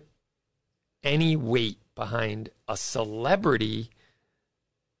put any weight behind a celebrity,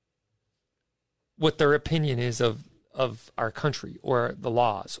 what their opinion is of our country or the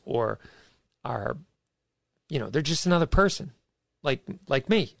laws or our, they're just another person. Like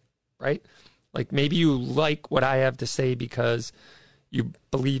me, right? Like maybe you like what I have to say because you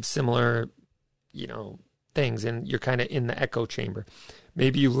believe similar, things, and you're kind of in the echo chamber.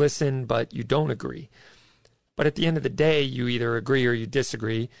 Maybe you listen, but you don't agree. But at the end of the day, you either agree or you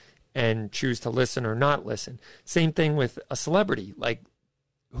disagree and choose to listen or not listen. Same thing with a celebrity. Like,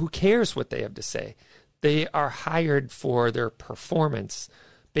 who cares what they have to say? They are hired for their performance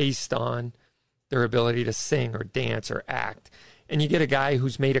based on their ability to sing or dance or act. And you get a guy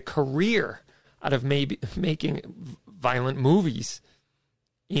who's made a career out of maybe making violent movies.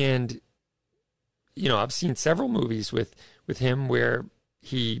 And, I've seen several movies with him where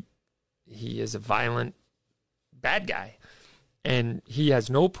he is a violent bad guy. And he has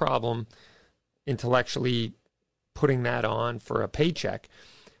no problem intellectually putting that on for a paycheck.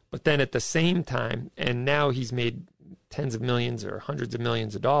 But then at the same time, and now he's made tens of millions or hundreds of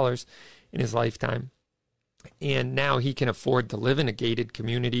millions of dollars in his lifetime. And now he can afford to live in a gated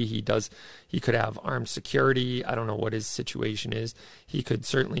community. He could have armed security. I don't know what his situation is. He could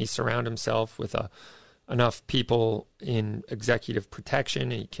certainly surround himself with enough people in executive protection.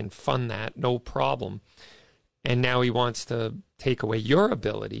 He can fund that, no problem. And now he wants to take away your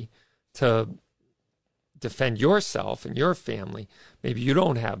ability to defend yourself and your family. Maybe you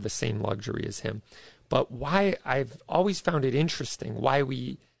don't have the same luxury as him. But why, I've always found it interesting why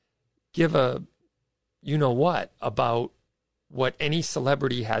we give a you-know-what about what any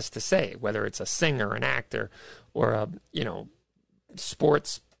celebrity has to say, whether it's a singer, an actor, or a,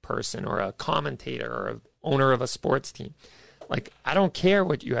 sports person, or a commentator, or a owner of a sports team. Like, I don't care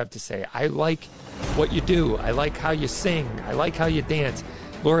what you have to say. I like what you do. I like how you sing. I like how you dance.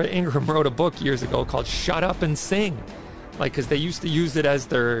 Laura Ingraham wrote a book years ago called Shut Up and Sing. Like, because they used to use it as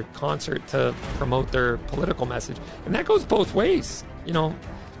their concert to promote their political message. And that goes both ways.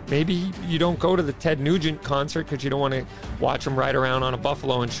 Maybe you don't go to the Ted Nugent concert because you don't want to watch him ride around on a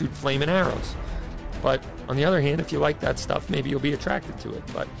buffalo and shoot flaming arrows. But on the other hand, if you like that stuff, maybe you'll be attracted to it.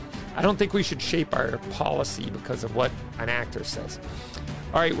 But I don't think we should shape our policy because of what an actor says.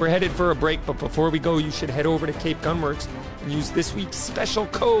 All right, we're headed for a break, but before we go, you should head over to Cape Gunworks and use this week's special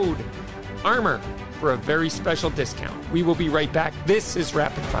code, ARMOR, for a very special discount. We will be right back. This is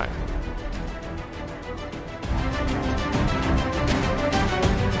Rapid Fire.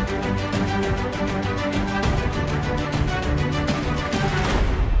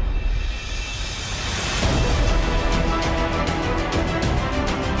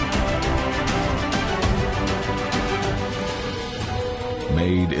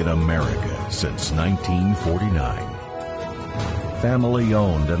 Made in America since 1949. Family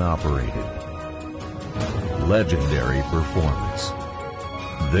owned and operated. Legendary performance.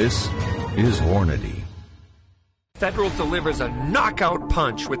 This is Hornady. Federal delivers a knockout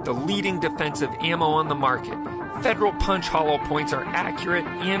punch with the leading defensive ammo on the market. Federal Punch hollow points are accurate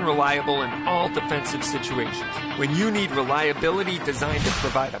and reliable in all defensive situations. When you need reliability designed to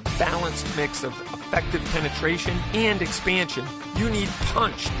provide a balanced mix of effective penetration and expansion, you need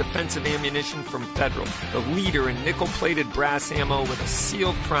Punch defensive ammunition from Federal, the leader in nickel-plated brass ammo with a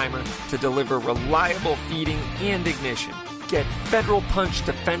sealed primer to deliver reliable feeding and ignition. Get Federal Punch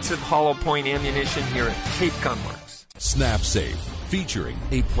defensive hollow point ammunition here at Cape Gunworks. Snap Safe, featuring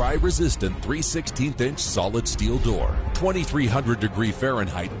a pry-resistant 3/16-inch solid steel door, 2300 degree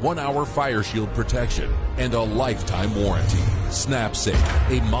Fahrenheit 1-hour fire shield protection, and a lifetime warranty. Snap Safe,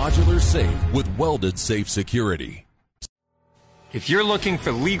 a modular safe with welded safe security. If you're looking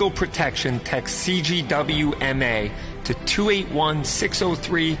for legal protection, text CGWMA to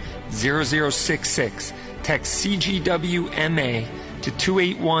 281-603-0066. Text CGWMA to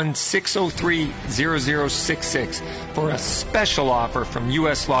 281-603-0066 for a special offer from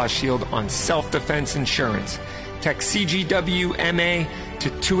U.S. Law Shield on self-defense insurance. Text CGWMA to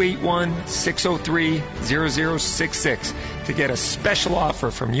 281-603-0066 to get a special offer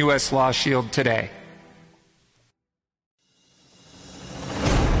from U.S. Law Shield today.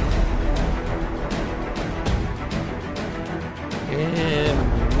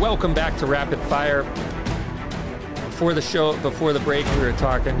 And welcome back to Rapid Fire. Before the break, we were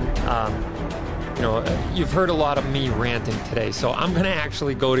talking, you've heard a lot of me ranting today, so I'm going to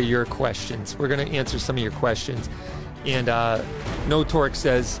actually go to your questions. We're going to answer some of your questions. And No Torque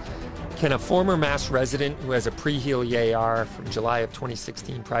says, can a former Mass resident who has a pre-Healy AR from July of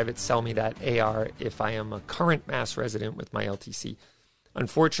 2016 private sell me that AR if I am a current Mass resident with my LTC?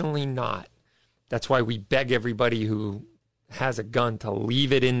 Unfortunately not. That's why we beg everybody who has a gun to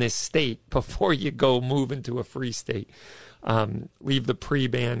leave it in this state before you go move into a free state. Leave the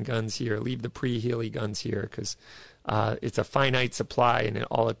pre-ban guns here. Leave the pre-Healy guns here because it's a finite supply and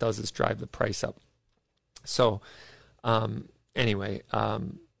all it does is drive the price up. So anyway,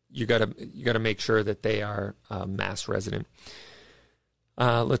 you gotta make sure that they are Mass resident.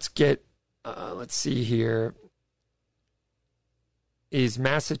 Let's see here.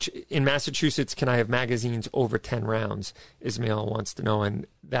 In Massachusetts, can I have magazines over 10 rounds? Ismail wants to know, and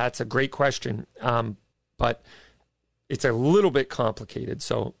that's a great question, but it's a little bit complicated.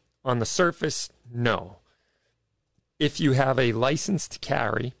 So on the surface, no. If you have a license to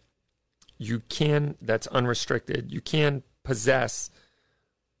carry, that's unrestricted, you can possess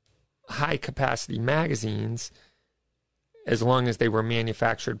high-capacity magazines as long as they were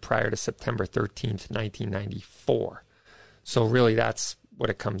manufactured prior to September 13th, 1994. So really, that's what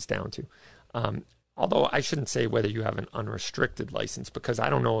it comes down to. Although I shouldn't say whether you have an unrestricted license, because I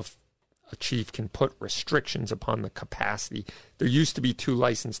don't know if a chief can put restrictions upon the capacity. There used to be 2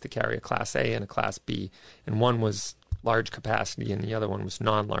 licenses to carry, a Class A and a Class B, and one was large capacity and the other one was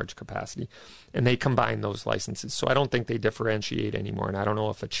non-large capacity. And they combined those licenses. So I don't think they differentiate anymore, and I don't know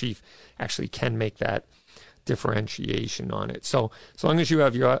if a chief actually can make that differentiation on it. So as long as you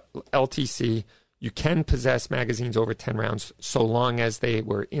have your LTC, you can possess magazines over 10 rounds so long as they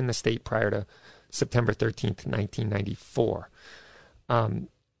were in the state prior to September 13th, 1994.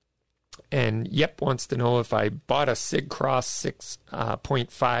 And Yep wants to know if I bought a Sig Cross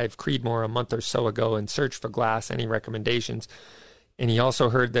 6.5 Creedmoor a month or so ago and searched for glass, any recommendations? And he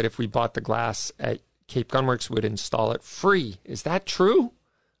also heard that if we bought the glass at Cape Gunworks, would install it free. Is that true?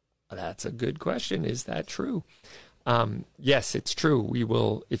 That's a good question. Is that true? Yes, it's true. We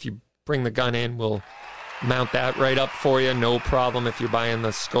will, if you bring the gun in, we'll mount that right up for you. No problem if you're buying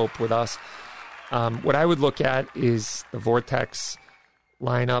the scope with us. What I would look at is the Vortex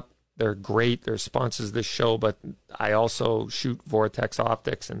lineup. They're great. They're sponsors of this show, but I also shoot Vortex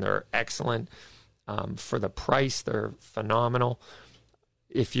optics, and they're excellent. For the price, they're phenomenal.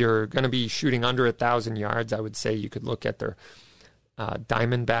 If you're going to be shooting under 1,000 yards, I would say you could look at their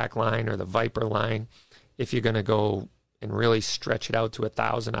Diamondback line or the Viper line. If you're going to go and really stretch it out to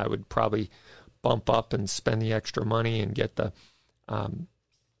 1,000, I would probably bump up and spend the extra money and get the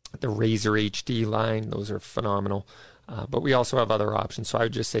the Razor HD line. Those are phenomenal. But we also have other options. So I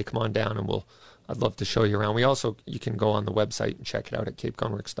would just say, come on down and I'd love to show you around. You can go on the website and check it out at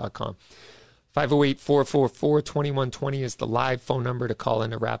capegunworks.com. 508-444-2120 is the live phone number to call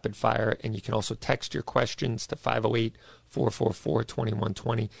into Rapid Fire, and you can also text your questions to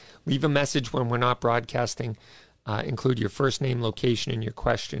 508-444-2120. Leave a message when we're not broadcasting. Include your first name, location, and your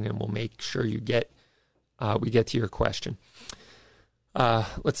question, and we'll make sure we get to your question.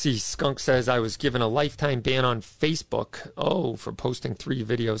 Let's see. Skunk says, I was given a lifetime ban on Facebook, for posting 3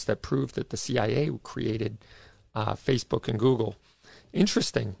 videos that proved that the CIA created Facebook and Google.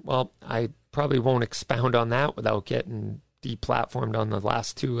 Interesting. Well, I probably won't expound on that without getting deplatformed on the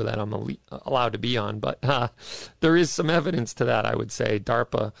last 2 that I'm allowed to be on. But there is some evidence to that, I would say.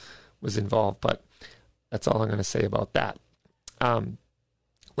 DARPA was involved, but that's all I'm going to say about that.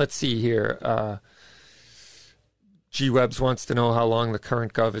 Let's see here. G-Webs wants to know how long the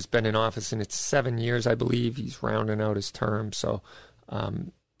current gov has been in office, and it's 7 years, I believe. He's rounding out his term. So,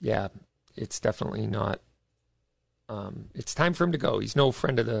 yeah, it's definitely not. It's time for him to go. He's no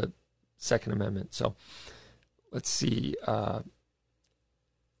friend of the Second Amendment. So let's see.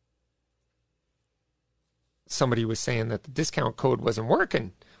 Somebody was saying that the discount code wasn't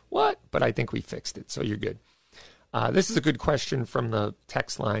working. What? But I think we fixed it, so you're good. This is a good question from the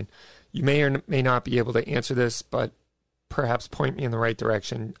text line. You may or may not be able to answer this, but perhaps point me in the right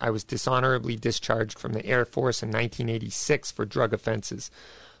direction. I was dishonorably discharged from the Air Force in 1986 for drug offenses.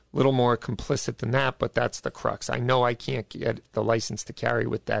 Little more complicit than that, but that's the crux. I know I can't get the license to carry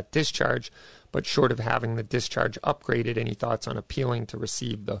with that discharge, but short of having the discharge upgraded, any thoughts on appealing to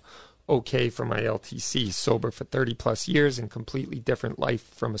receive the okay for my LTC? Sober for 30 plus years and completely different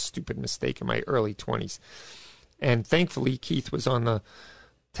life from a stupid mistake in my early 20s. And thankfully, Keith was on the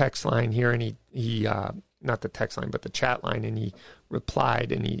text line here, and he not the text line, but the chat line, and he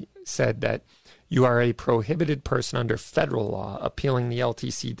replied, and he said that you are a prohibited person under federal law. Appealing the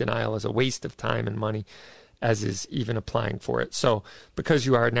LTC denial is a waste of time and money, as is even applying for it. So because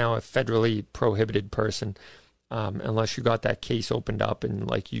you are now a federally prohibited person, unless you got that case opened up and,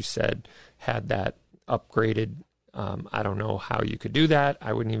 like you said, had that upgraded, I don't know how you could do that.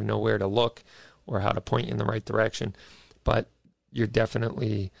 I wouldn't even know where to look or how to point you in the right direction. But you're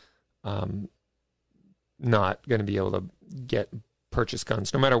definitely not going to be able to purchase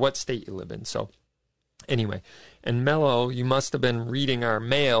guns, no matter what state you live in. So anyway, and Mello, you must have been reading our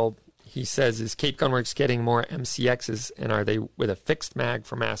mail. He says, is Cape Gunworks getting more MCXs, and are they with a fixed mag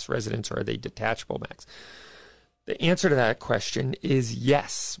for mass residents, or are they detachable mags? The answer to that question is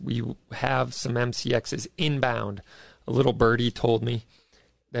yes. We have some MCXs inbound. A little birdie told me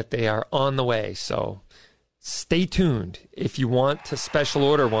that they are on the way, so stay tuned. If you want to special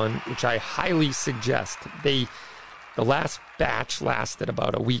order one, which I highly suggest, the last batch lasted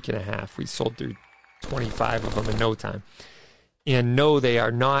about a week and a half. We sold through 25 of them in no time. And no, they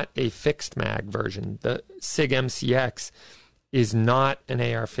are not a fixed mag version. The SIG MCX is not an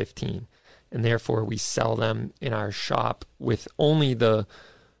AR-15, and therefore we sell them in our shop with only the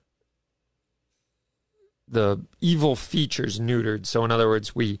evil features neutered. So in other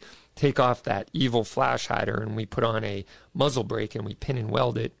words, we take off that evil flash hider and we put on a muzzle brake and we pin and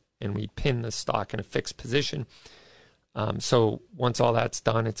weld it, and we pin the stock in a fixed position. So once all that's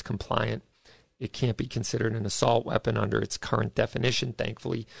done, it's compliant. It can't be considered an assault weapon under its current definition,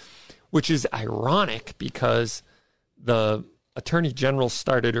 thankfully, which is ironic because the Attorney General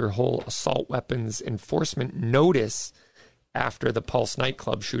started her whole assault weapons enforcement notice after the Pulse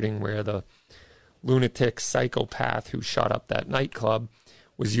nightclub shooting, where the lunatic psychopath who shot up that nightclub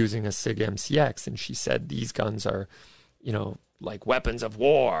was using a SIG MCX. And she said these guns are, like weapons of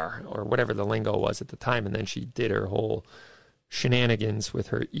war, or whatever the lingo was at the time. And then she did her whole shenanigans with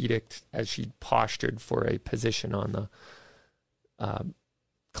her edict as she postured for a position on the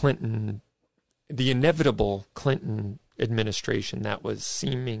the inevitable Clinton administration that was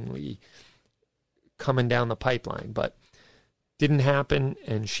seemingly coming down the pipeline, but didn't happen.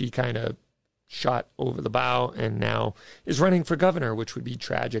 And she kind of shot over the bow and now is running for governor, which would be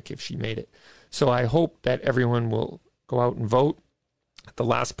tragic if she made it. So I hope that everyone will go out and vote. The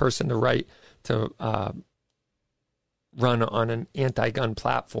last person to write to run on an anti-gun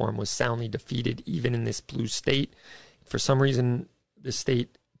platform was soundly defeated, even in this blue state. For some reason, the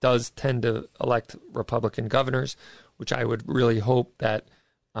state does tend to elect Republican governors, which I would really hope that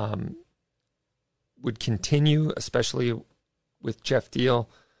would continue, especially with Jeff Deal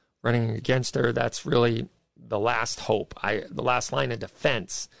running against her. That's really the last hope, the last line of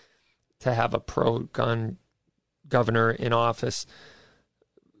defense to have a pro-gun governor in office.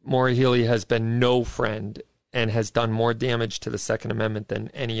 Maura Healey has been no friend and has done more damage to the Second Amendment than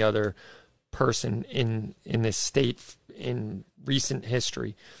any other person in this state in recent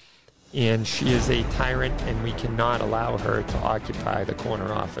history. And she is a tyrant, and we cannot allow her to occupy the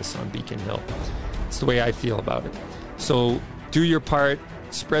corner office on Beacon Hill. It's the way I feel about it. So do your part,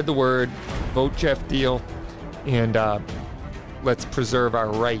 spread the word, vote Jeff Deal, and let's preserve our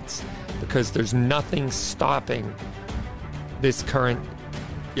rights, because there's nothing stopping this current,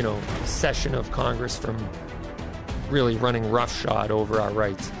 session of Congress from really running roughshod over our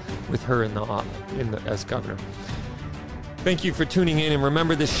rights with her as governor. Thank you for tuning in, and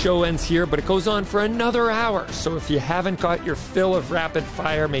remember, this show ends here, but it goes on for another hour. So if you haven't got your fill of Rapid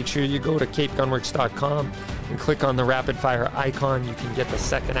Fire, make sure you go to CapeGunworks.com and click on the Rapid Fire icon. You can get the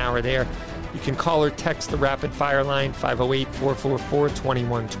second hour there. You can call or text the Rapid Fire line,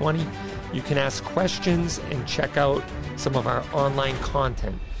 508-444-2120. You can ask questions and check out some of our online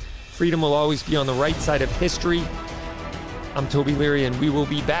content. Freedom will always be on the right side of history. I'm Toby Leary, and we will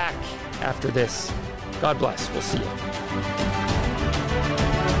be back after this. God bless. We'll see you.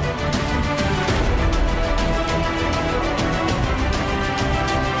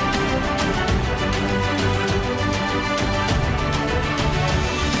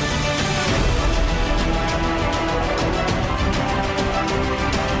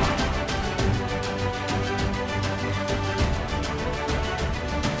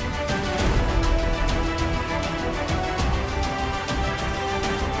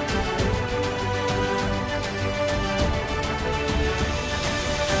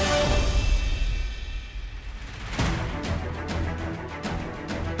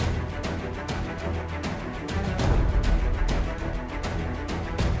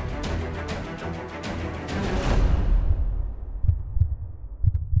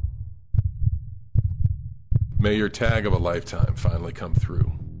 May your tag of a lifetime finally come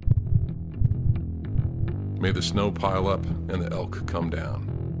through. May the snow pile up and the elk come down.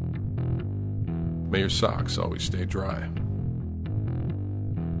 May your socks always stay dry.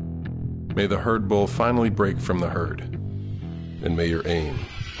 May the herd bull finally break from the herd. And may your aim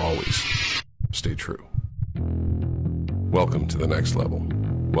always stay true. Welcome to the next level.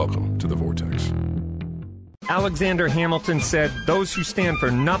 Welcome to the Vortex. Alexander Hamilton said, "Those who stand for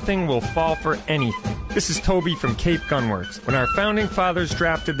nothing will fall for anything." This is Toby from Cape Gunworks. When our founding fathers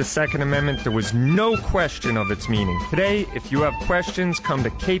drafted the Second Amendment, there was no question of its meaning. Today, if you have questions, come to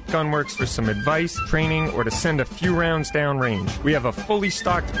Cape Gunworks for some advice, training, or to send a few rounds downrange. We have a fully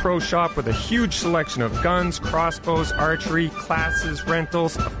stocked pro shop with a huge selection of guns, crossbows, archery, classes,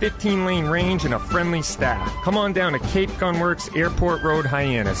 rentals, a 15-lane range, and a friendly staff. Come on down to Cape Gunworks, Airport Road,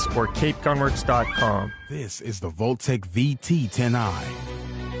 Hyannis, or CapeGunworks.com. This is the Voltec VT10i.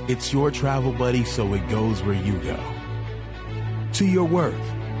 It's your travel buddy, so it goes where you go. To your work,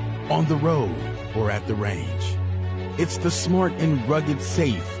 on the road, or at the range. It's the smart and rugged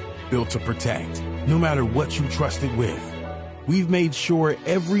safe built to protect, no matter what you trust it with. We've made sure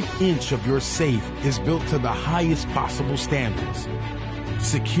every inch of your safe is built to the highest possible standards.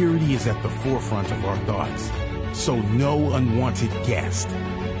 Security is at the forefront of our thoughts, so no unwanted guest.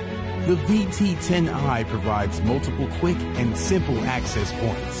 The VT10i provides multiple quick and simple access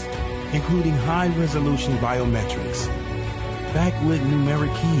points, including high-resolution biometrics, backlit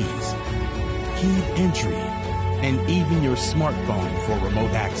numeric keys, keyed entry, and even your smartphone for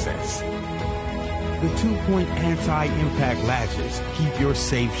remote access. The 2-point anti-impact latches keep your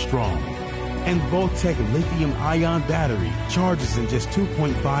safe strong, and Voltec lithium-ion battery charges in just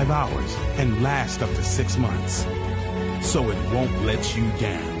 2.5 hours and lasts up to 6 months, so it won't let you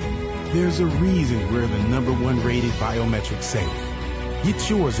down. There's a reason we're the #1 rated biometric safe. Get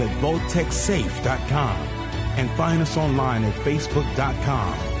yours at VoltecSafe.com and find us online at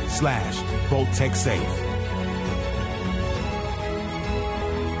Facebook.com/VoltecSafe.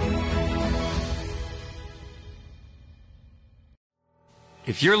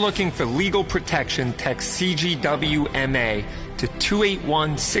 If you're looking for legal protection, text CGWMA to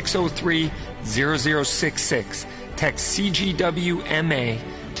 281-603-0066. Text CGWMA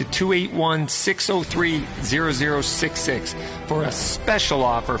to 281-603-0066 for a special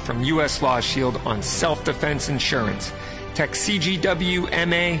offer from U.S. Law Shield on self-defense insurance. Text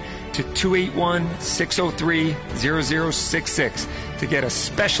CGWMA to 281-603-0066 to get a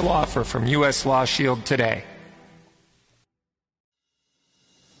special offer from U.S. Law Shield today.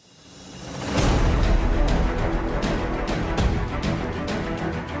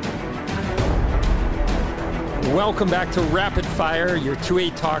 Welcome back to Rapid Fire, your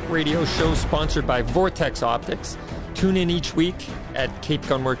 2A Talk radio show sponsored by Vortex Optics. Tune in each week at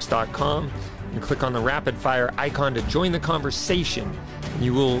CapeGunworks.com and click on the Rapid Fire icon to join the conversation.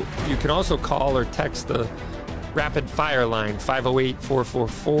 You can also call or text the rapid fire line,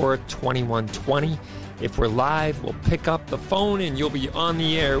 508-444-2120. If we're live, we'll pick up the phone and you'll be on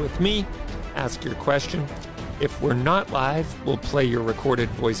the air with me. Ask your question. If we're not live, we'll play your recorded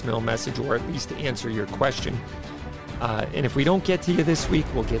voicemail message or at least answer your question. And if we don't get to you this week,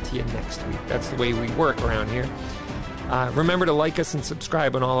 we'll get to you next week. That's the way we work around here. Remember to like us and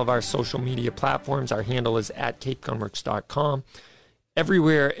subscribe on all of our social media platforms. Our handle is @CapeGunworks.com.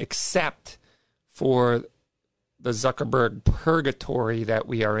 Everywhere except for the Zuckerberg purgatory that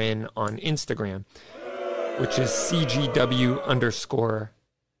we are in on Instagram, which is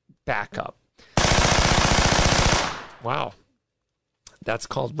CGW_backup. Wow. That's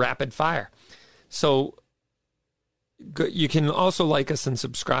called rapid fire. So you can also like us and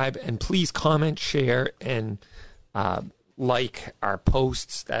subscribe, and please comment, share, and like our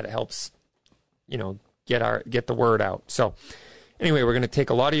posts. That helps, get the word out. So anyway, we're going to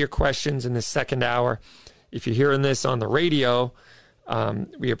take a lot of your questions in this second hour. If you're hearing this on the radio,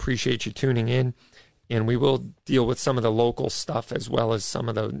 we appreciate you tuning in, and we will deal with some of the local stuff as well as some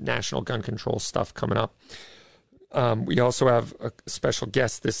of the national gun control stuff coming up. We also have a special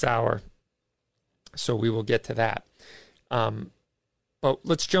guest this hour, so we will get to that. But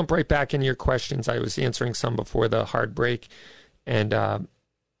let's jump right back into your questions. I was answering some before the hard break, and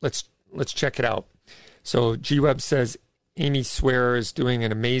let's check it out. So G-Web says, Amy Swearer is doing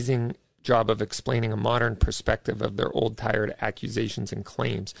an amazing job of explaining a modern perspective of their old tired accusations and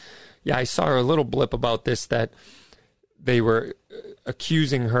claims. Yeah, I saw a little blip about this, that they were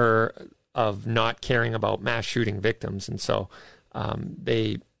accusing her of not caring about mass shooting victims. And so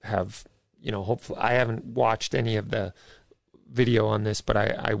they have, hopefully, I haven't watched any of the video on this, but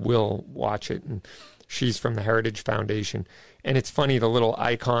I will watch it. And she's from the Heritage Foundation. And it's funny, the little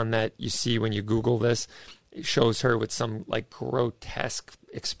icon that you see when you Google this, it shows her with some like grotesque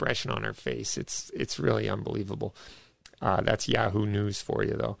expression on her face. It's really unbelievable. That's Yahoo News for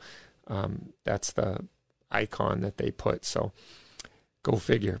you, though. That's the icon that they put. So go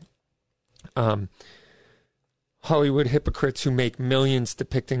figure. Hollywood hypocrites who make millions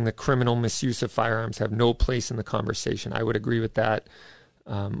depicting the criminal misuse of firearms have no place in the conversation. I would agree with that.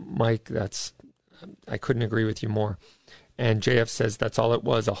 Mike, I couldn't agree with you more. And JF says that's all it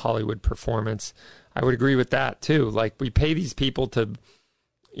was, a Hollywood performance. I would agree with that too. Like, we pay these people to,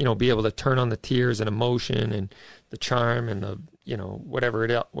 be able to turn on the tears and emotion and the charm and the,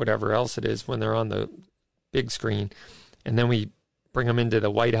 whatever else it is when they're on the big screen. And then we bring them into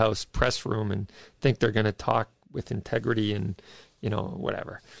the White House press room and think they're going to talk with integrity and,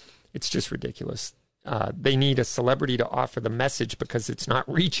 whatever. It's just ridiculous. They need a celebrity to offer the message because it's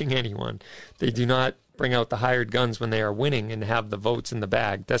not reaching anyone. They do not bring out the hired guns when they are winning and have the votes in the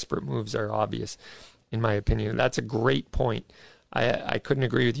bag. Desperate moves are obvious, in my opinion. That's a great point. I couldn't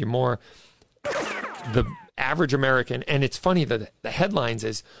agree with you more. The average American, and it's funny that the headlines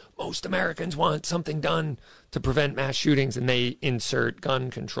is, most Americans want something done to prevent mass shootings, and they insert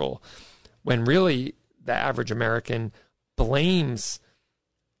gun control. When really the average American blames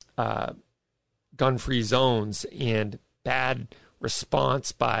gun-free zones and bad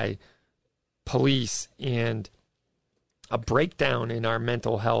response by police and a breakdown in our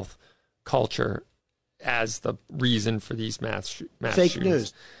mental health culture as the reason for these mass fake shootings.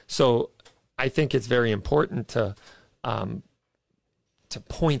 News. So I think it's very important to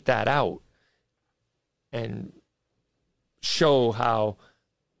point that out and show how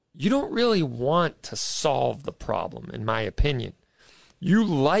you don't really want to solve the problem, in my opinion. You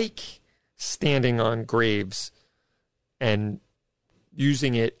like standing on graves and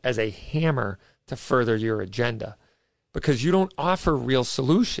using it as a hammer to further your agenda because you don't offer real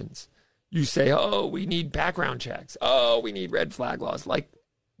solutions. You say, oh, we need background checks. Oh, we need red flag laws. Like,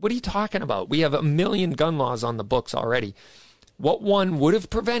 what are you talking about? We have 1 million gun laws on the books already. What one would have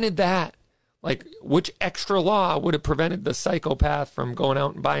prevented that? Like, which extra law would have prevented the psychopath from going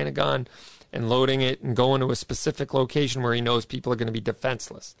out and buying a gun and loading it and going to a specific location where he knows people are going to be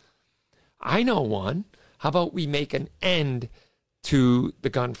defenseless? I know one. How about we make an end to the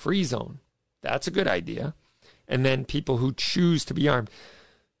gun-free zone? That's a good idea. And then people who choose to be armed.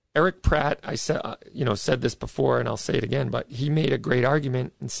 Eric Pratt, I said, said this before, and I'll say it again, but he made a great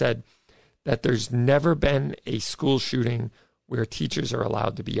argument and said that there's never been a school shooting where teachers are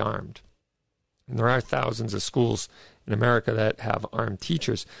allowed to be armed. And there are thousands of schools in America that have armed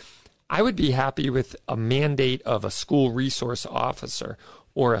teachers. I would be happy with a mandate of a school resource officer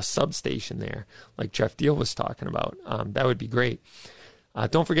or a substation there, like Jeff Deal was talking about. That would be great.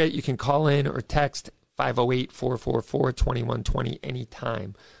 Don't forget, you can call in or text 508-444-2120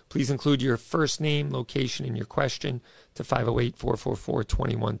 anytime. Please include your first name, location, and your question to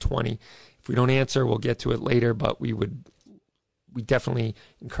 508-444-2120. If we don't answer, we'll get to it later, but we definitely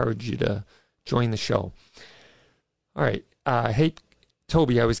encourage you to join the show. All right. Hey,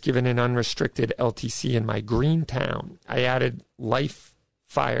 Toby, I was given an unrestricted LTC in my green town. I added live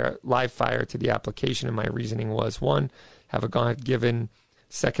fire to the application, and my reasoning was, 1, have a God-given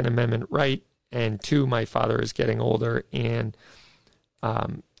Second Amendment right, and 2, my father is getting older, and I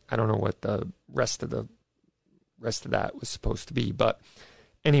don't know what the rest of that was supposed to be. But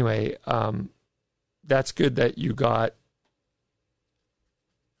anyway, that's good that you got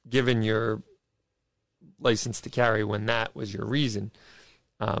given your license to carry when that was your reason.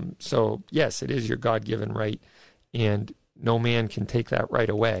 So yes, it is your God-given right, and no man can take that right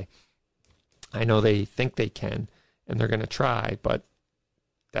away. I know they think they can, and they're going to try, but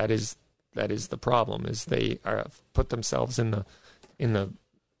that is the problem, is they put themselves in the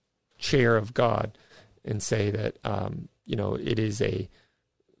chair of God and say that it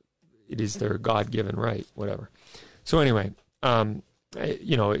is their God-given right, whatever. So anyway, it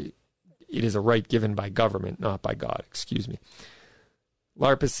is a right given by government, not by God. Excuse me.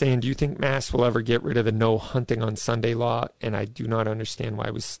 LARP is saying, do you think Mass will ever get rid of the no hunting on Sunday law? And I do not understand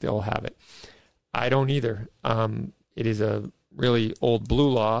why we still have it. I don't either. It is a really old blue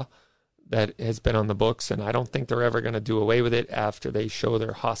law that has been on the books, and I don't think they're ever going to do away with it after they show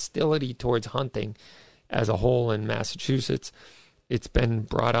their hostility towards hunting as a whole in Massachusetts. It's been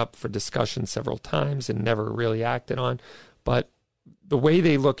brought up for discussion several times and never really acted on. But the way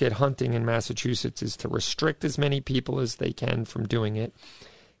they look at hunting in Massachusetts is to restrict as many people as they can from doing it,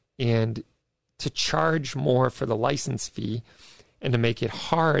 and to charge more for the license fee, and to make it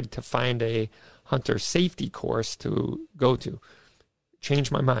hard to find a hunter safety course to go to. Changed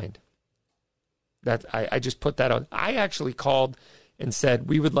my mind. That I just put that on. I actually called and said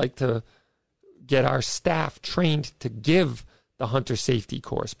we would like to get our staff trained to give the hunter safety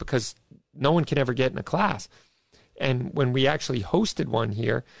course, because no one can ever get in a class. And when we actually hosted one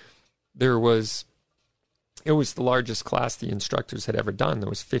here, it was the largest class the instructors had ever done. There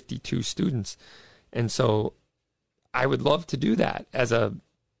was 52 students. And so I would love to do that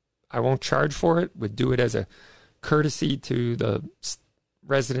I won't charge for it, would do it as a courtesy to the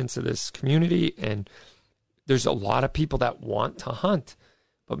residents of this community. And there's a lot of people that want to hunt,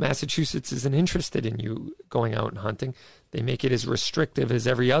 but Massachusetts isn't interested in you going out and hunting. They make it as restrictive as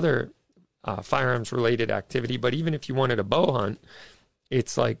every other firearms related activity. But even if you wanted a bow hunt,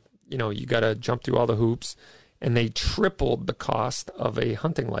 it's like, you got to jump through all the hoops, and they tripled the cost of a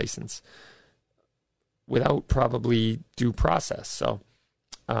hunting license without probably due process. So,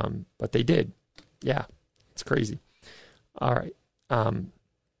 but they did. Yeah, it's crazy. All right.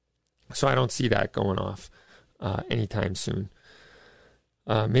 So I don't see that going off anytime soon.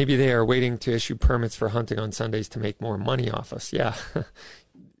 Maybe they are waiting to issue permits for hunting on Sundays to make more money off us. Yeah.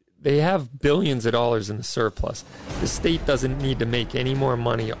 They have billions of dollars in the surplus. The state doesn't need to make any more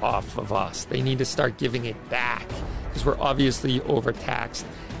money off of us. They need to start giving it back, because we're obviously overtaxed.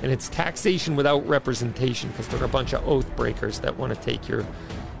 And it's taxation without representation, because they're a bunch of oath breakers that want to take your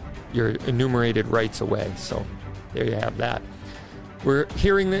enumerated rights away. So there you have that.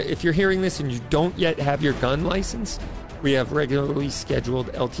 If you're hearing this and you don't yet have your gun license, we have regularly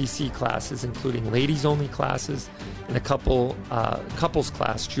scheduled LTC classes, including ladies-only classes and a couples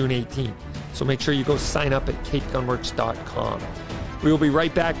class June 18th. So make sure you go sign up at capegunworks.com. We will be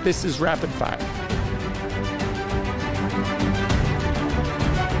right back. This is Rapid Fire.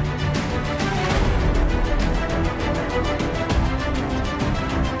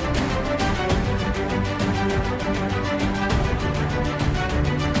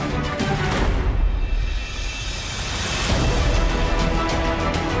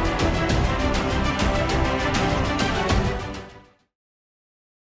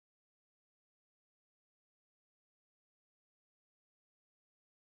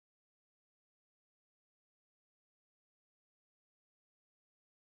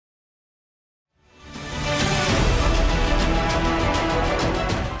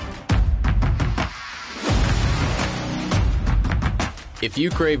 If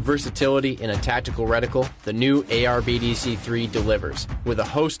you crave versatility in a tactical reticle, the new AR-BDC-3 delivers, with a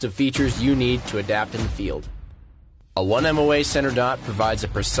host of features you need to adapt in the field. A 1 MOA center dot provides a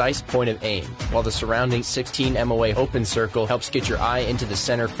precise point of aim, while the surrounding 16 MOA open circle helps get your eye into the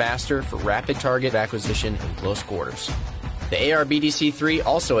center faster for rapid target acquisition in close quarters. The AR-BDC-3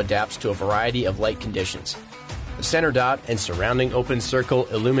 also adapts to a variety of light conditions. The center dot and surrounding open circle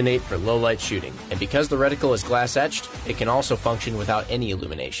illuminate for low light shooting, and because the reticle is glass etched, it can also function without any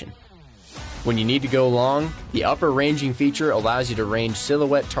illumination. When you need to go long, the upper ranging feature allows you to range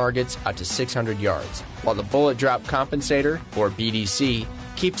silhouette targets up to 600 yards, while the bullet drop compensator, or BDC,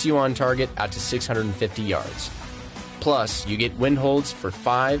 keeps you on target out to 650 yards. Plus, you get wind holds for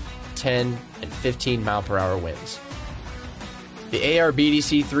 5, 10, and 15 mile per hour winds. The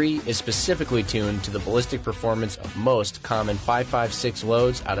AR-BDC-3 is specifically tuned to the ballistic performance of most common 5.56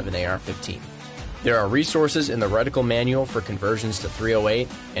 loads out of an AR-15. There are resources in the reticle manual for conversions to .308,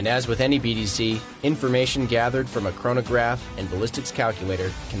 and as with any BDC, information gathered from a chronograph and ballistics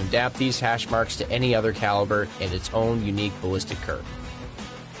calculator can adapt these hash marks to any other caliber and its own unique ballistic curve.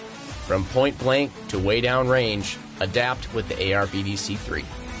 From point blank to way down range, adapt with the AR-BDC-3.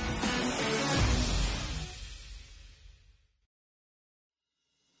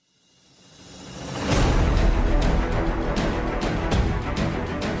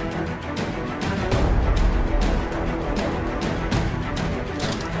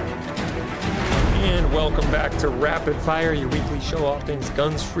 Welcome back to Rapid Fire, your weekly show, all things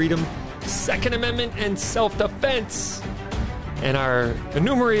guns, freedom, Second Amendment, and self-defense. And our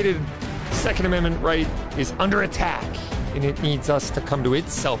enumerated Second Amendment right is under attack, and it needs us to come to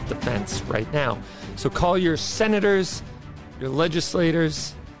its self-defense right now. So call your senators, your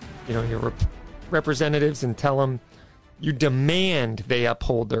legislators, your representatives, and tell them you demand they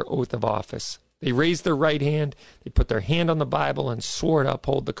uphold their oath of office. They raised their right hand, they put their hand on the Bible and swore to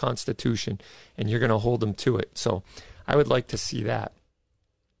uphold the Constitution, and you're going to hold them to it. So I would like to see that.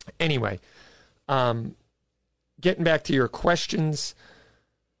 Anyway, getting back to your questions,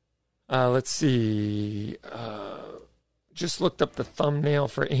 let's see. Just looked up the thumbnail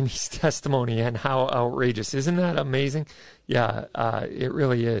for Amy's testimony and how outrageous. Isn't that amazing? Yeah, it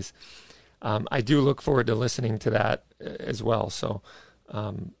really is. I do look forward to listening to that as well. So,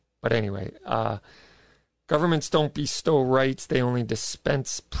 but anyway, governments don't bestow rights. They only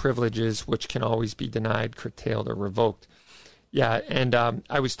dispense privileges, which can always be denied, curtailed, or revoked. Yeah, and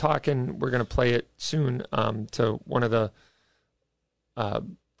I was talking, we're going to play it soon, to one of the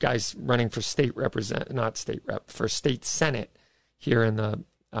guys running for state Senate here in the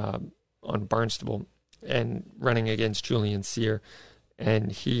on Barnstable, and running against Julian Cyr.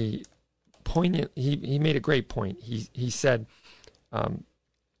 And he made a great point. He said,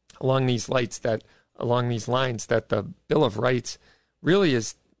 along these lines that the Bill of Rights really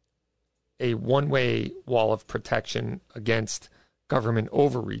is a one-way wall of protection against government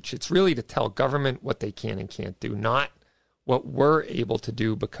overreach. It's really to tell government what they can and can't do, not what we're able to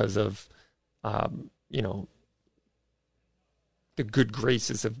do because of, the good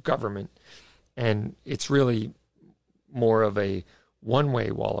graces of government. And it's really more of a one-way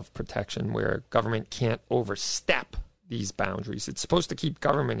wall of protection where government can't overstep these boundaries. It's supposed to keep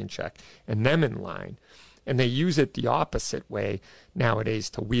government in check and them in line. And they use it the opposite way nowadays,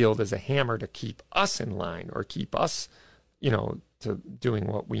 to wield as a hammer to keep us in line, or keep us, to doing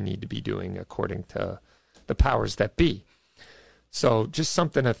what we need to be doing according to the powers that be. So just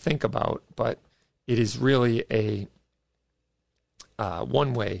something to think about, but it is really a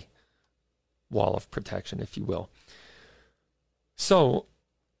one-way wall of protection, if you will. So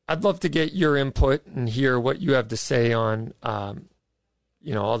I'd love to get your input and hear what you have to say on,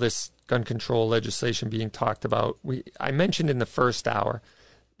 all this gun control legislation being talked about. I mentioned in the first hour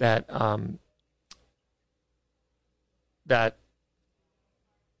that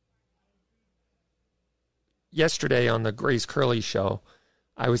yesterday on the Grace Curley show,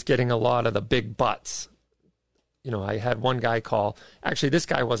 I was getting a lot of the big butts. I had one guy call. Actually, this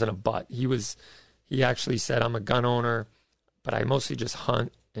guy wasn't a butt. He actually said, I'm a gun owner, but I mostly just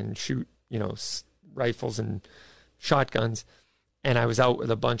hunt and shoot, rifles and shotguns. And I was out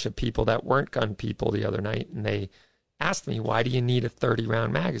with a bunch of people that weren't gun people the other night, and they asked me, why do you need a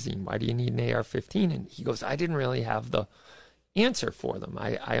 30-round magazine? Why do you need an AR-15? And he goes, I didn't really have the answer for them.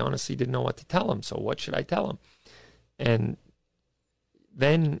 I honestly didn't know what to tell them, so what should I tell them? And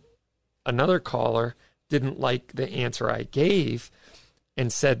then another caller didn't like the answer I gave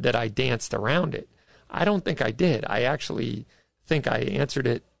and said that I danced around it. I don't think I did. I actually think I answered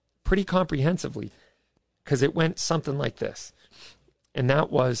it pretty comprehensively, because it went something like this. And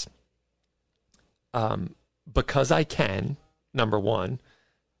that was, because I can, number one.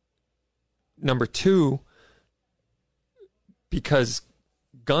 Number two, because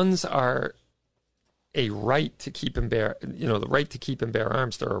guns are a right to keep and bear, the right to keep and bear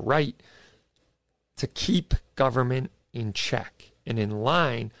arms. They're a right to keep government in check and in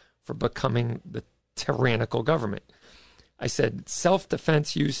line for becoming the tyrannical government. I said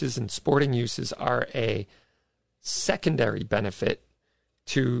self-defense uses and sporting uses are a secondary benefit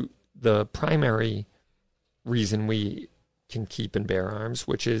to the primary reason we can keep and bear arms,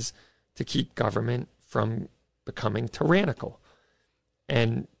 which is to keep government from becoming tyrannical.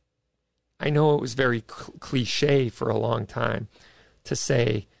 And I know it was very cliche for a long time to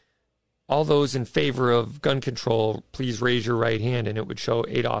say, all those in favor of gun control, please raise your right hand, and it would show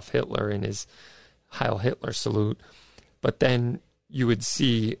Adolf Hitler in his Heil Hitler salute. But then you would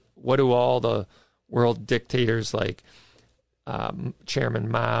see, what do all the world dictators like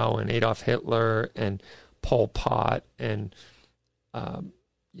Chairman Mao and Adolf Hitler and Pol Pot and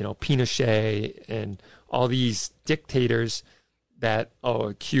Pinochet and all these dictators that,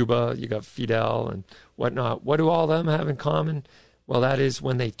 Cuba, you got Fidel and whatnot. What do all of them have in common? Well, that is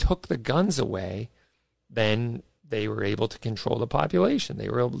when they took the guns away, then they were able to control the population. They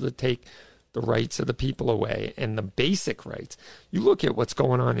were able to take the rights of the people away and the basic rights. You look at what's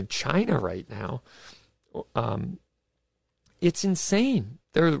going on in China right now. It's insane.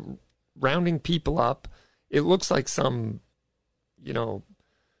 They're rounding people up. It looks like some,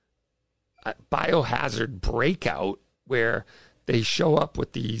 biohazard breakout where they show up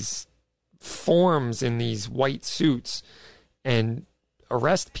with these forms in these white suits and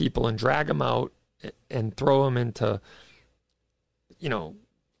arrest people and drag them out and throw them into,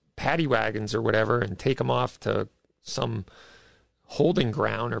 paddy wagons or whatever and take them off to some holding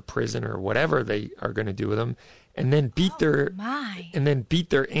ground or prison or whatever they are going to do with them, and then beat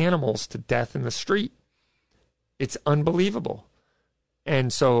their animals to death in the street. It's unbelievable.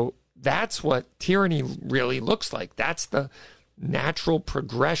 And so that's what tyranny really looks like. That's the natural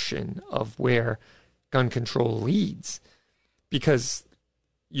progression of where gun control leads. Because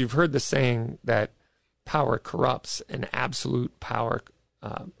you've heard the saying that power corrupts, and absolute power,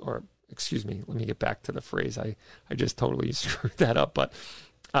 let me get back to the phrase. I just totally screwed that up. But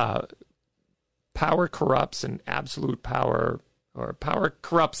power corrupts and absolute power, or power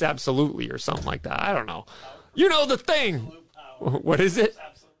corrupts absolutely, or something like that. I don't know. You know the thing. What is it?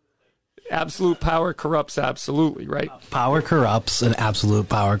 Absolute power corrupts absolutely, right? Power corrupts and absolute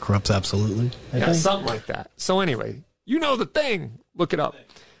power corrupts absolutely. I think. Something like that. So anyway, you know the thing. Look it up.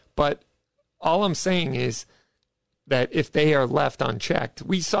 But all I'm saying is that if they are left unchecked,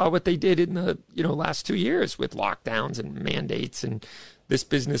 we saw what they did in the last 2 years with lockdowns and mandates, and this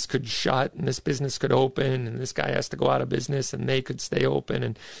business could shut and this business could open, and this guy has to go out of business and they could stay open,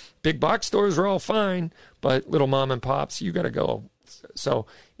 and big box stores are all fine, but little mom and pops, you got to go. So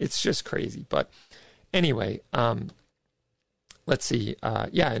it's just crazy. But anyway, let's see.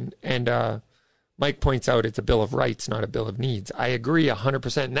 Mike points out it's a Bill of Rights, not a Bill of Needs. I agree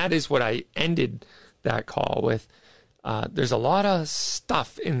 100%. And that is what I ended that call with. There's a lot of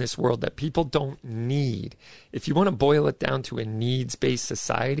stuff in this world that people don't need. If you want to boil it down to a needs-based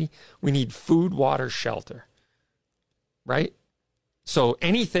society, we need food, water, shelter, right? So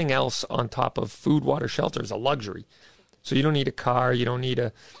anything else on top of food, water, shelter is a luxury. So you don't need a car. You don't need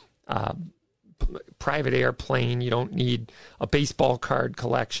a private airplane. You don't need a baseball card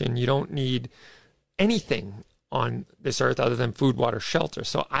collection. You don't need anything on this earth other than food, water, shelter.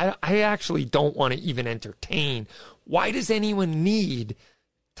 So I actually don't want to even entertain, why does anyone need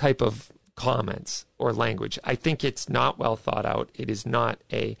type of comments or language. I think it's not well thought out. It is not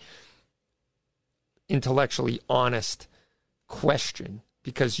a intellectually honest question,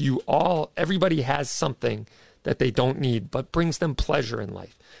 because everybody has something that they don't need but brings them pleasure in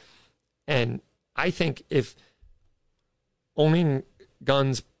life. And I think if owning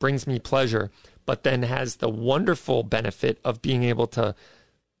guns brings me pleasure, but then has the wonderful benefit of being able to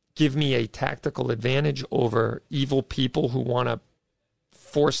give me a tactical advantage over evil people who want to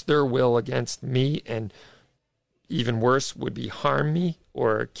force their will against me, and even worse would be harm me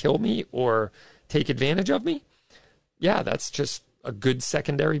or kill me or take advantage of me, yeah, that's just a good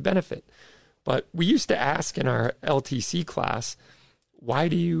secondary benefit. But we used to ask in our LTC class, why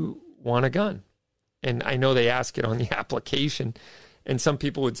do you want a gun? And I know they ask it on the application, and some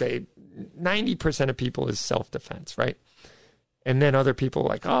people would say 90% of people is self-defense, right? And then other people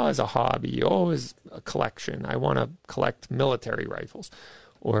like, as a hobby, as a collection. I want to collect military rifles,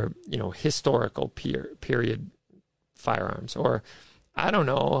 or, historical period firearms, or I don't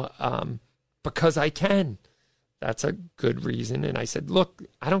know, because I can. That's a good reason. And I said, look,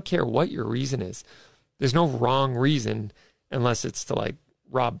 I don't care what your reason is. There's no wrong reason unless it's to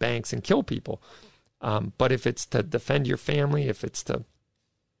rob banks and kill people. But if it's to defend your family, if it's to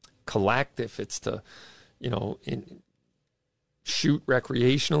collect, if it's to, shoot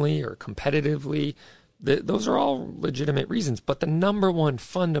recreationally or competitively, those are all legitimate reasons. But the number one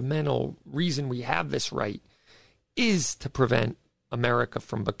fundamental reason we have this right is to prevent America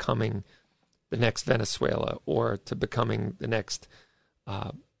from becoming the next Venezuela, or to becoming the next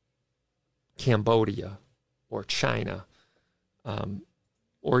Cambodia or China,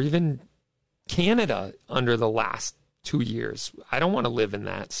 or even Canada under the last 2 years. I don't want to live in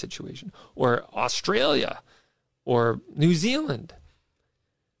that situation. Or Australia or New Zealand.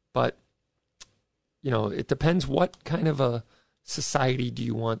 But, it depends what kind of a society do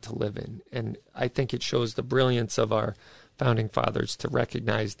you want to live in. And I think it shows the brilliance of our founding fathers to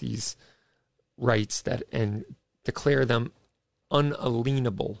recognize these rights and declare them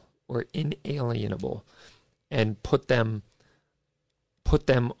unalienable or inalienable and put them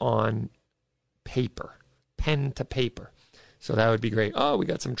on paper, pen to paper. So that would be great. Oh, we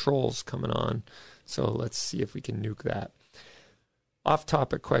got some trolls coming on. So let's see if we can nuke that.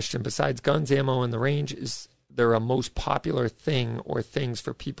 Off-topic question. Besides guns, ammo, and the range, is there a most popular thing or things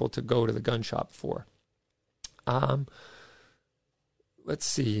for people to go to the gun shop for? Let's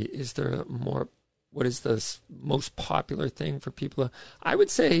see. Is there more? What is the most popular thing for people? I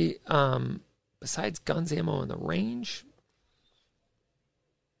would say besides guns, ammo, and the range,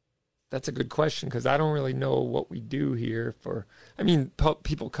 that's a good question because I don't really know what we do here for. I mean,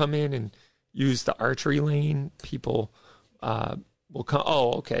 people come in and use the archery lane. People will come.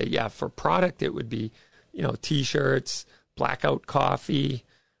 Oh, okay, yeah. For product, it would be, T-shirts, Blackout Coffee,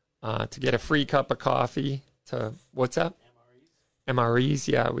 to get a free cup of coffee. To what's up? MREs.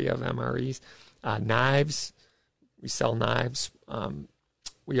 Yeah, we have MREs. Knives. We sell knives.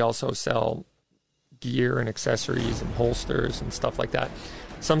 We also sell gear and accessories and holsters and stuff like that.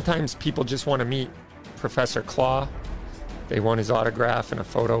 Sometimes people just want to meet Professor Claw. They want his autograph and a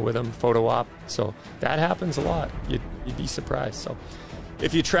photo with him, photo op. So that happens a lot. You'd be surprised. So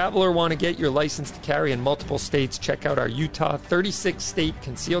if you travel or want to get your license to carry in multiple states, check out our Utah 36-state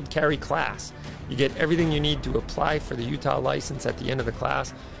concealed carry class. You get everything you need to apply for the Utah license at the end of the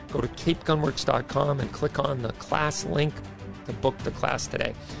class. Go to capegunworks.com and click on the class link to book the class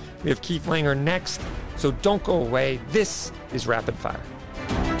today. We have Keith Langer next, so don't go away. This is Rapid Fire.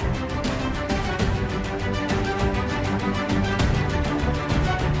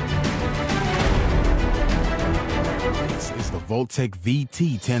 This is the Voltec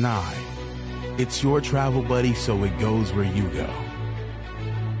VT10i. It's your travel buddy, so it goes where you go.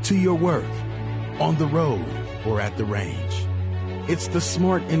 To your work, on the road, or at the range. It's the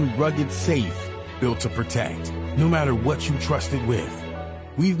smart and rugged safe built to protect, no matter what you trust it with.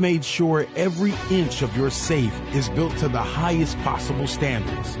 We've made sure every inch of your safe is built to the highest possible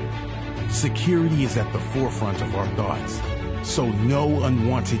standards. Security is at the forefront of our thoughts, so no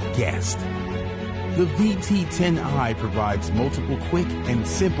unwanted guest. The VT10i provides multiple quick and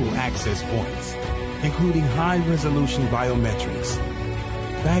simple access points, including high-resolution biometrics,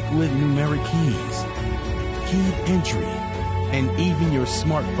 backlit numeric keys, keyed entry, and even your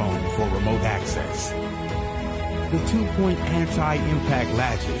smartphone for remote access. The 2-point anti-impact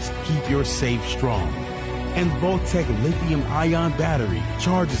latches keep your safe strong, and Voltec lithium-ion battery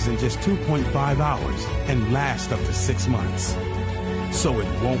charges in just 2.5 hours and lasts up to 6 months. So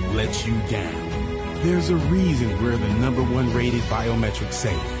it won't let you down. There's a reason we're the #1 rated biometric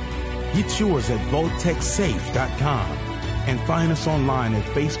safe. Get yours at VoltecSafe.com and find us online at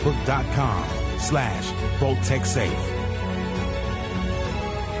Facebook.com/VoltecSafe.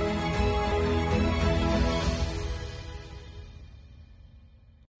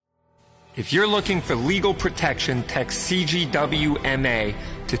 If you're looking for legal protection, text CGWMA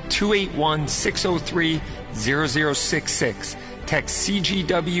to 281-603-0066. Text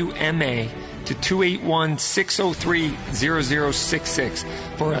CGWMA to 281-603-0066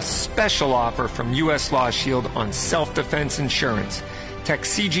 for a special offer from U.S. Law Shield on self-defense insurance.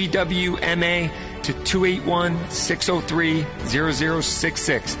 Text CGWMA to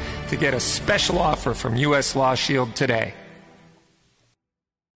 281-603-0066 to get a special offer from U.S. Law Shield today.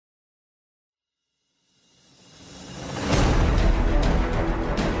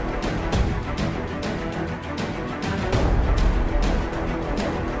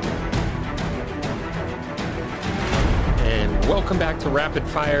 Welcome back to Rapid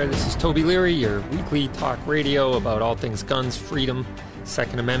Fire. This is Toby Leary, your weekly talk radio about all things guns, freedom,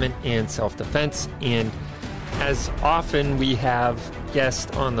 Second Amendment, and self-defense. And as often, we have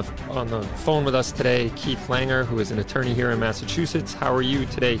guest on the phone with us today, Keith Langer, who is an attorney here in Massachusetts. How are you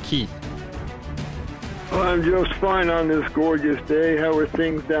today, Keith? I'm just fine on this gorgeous day. How are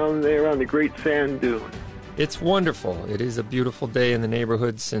things down there on the Great Sand Dune? It's wonderful. It is a beautiful day in the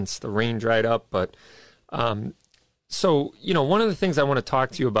neighborhood since the rain dried up, but so, one of the things I want to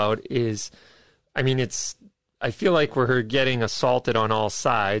talk to you about is, I feel like we're getting assaulted on all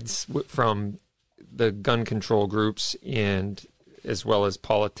sides from the gun control groups and as well as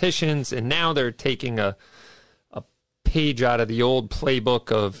politicians. And now they're taking a page out of the old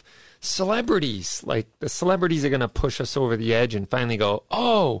playbook of celebrities. Like the celebrities are going to push us over the edge and finally go,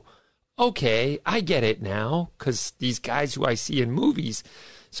 oh, okay, I get it now. Because these guys who I see in movies.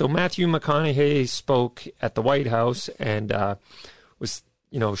 So Matthew McConaughey spoke at the White House and was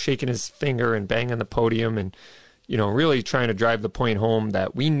shaking his finger and banging the podium and, really trying to drive the point home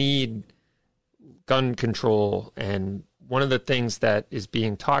that we need gun control. And one of the things that is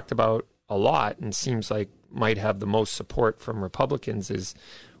being talked about a lot and seems like might have the most support from Republicans is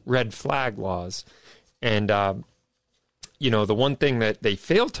red flag laws. And, the one thing that they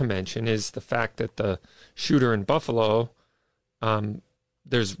failed to mention is the fact that the shooter in Buffalo,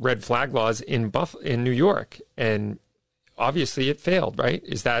 there's red flag laws in New York, and obviously it failed, right?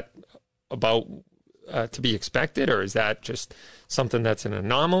 Is that about to be expected, or is that just something that's an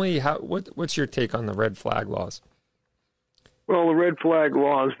anomaly? What's your take on the red flag laws? Well, the red flag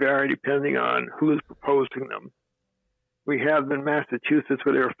laws vary depending on who is proposing them. We have them in Massachusetts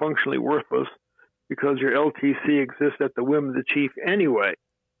where they're functionally worthless because your LTC exists at the whim of the chief anyway.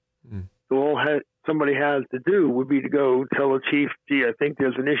 So all somebody has to do would be to go tell the chief, gee, I think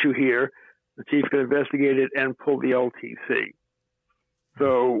there's an issue here. The chief can investigate it and pull the LTC.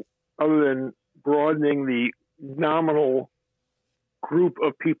 So other than broadening the nominal group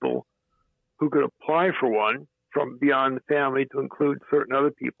of people who could apply for one from beyond the family to include certain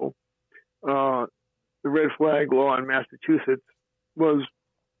other people, the red flag law in Massachusetts was,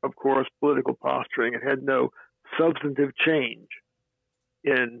 of course, political posturing. It had no substantive change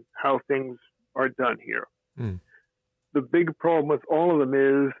in how things are done here. The big problem with all of them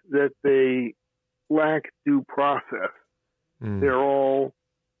is that they lack due process. They're all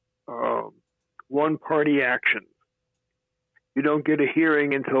one-party actions. You don't get a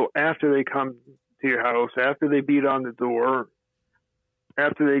hearing until after they come to your house, after they beat on the door,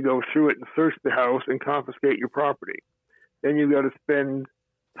 after they go through it and search the house and confiscate your property. Then you've got to spend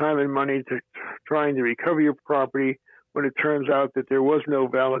time and money trying to recover your property when it turns out that there was no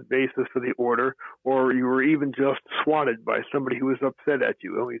valid basis for the order, or you were even just swatted by somebody who was upset at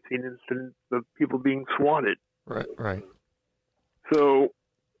you. And we've seen incidents of people being swatted. Right. So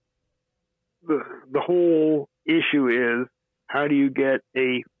the whole issue is, how do you get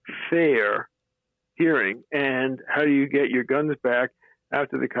a fair hearing, and how do you get your guns back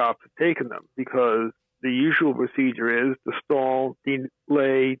after the cops have taken them? Because the usual procedure is to stall,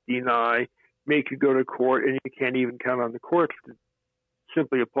 delay, deny, make you go to court, and you can't even count on the courts to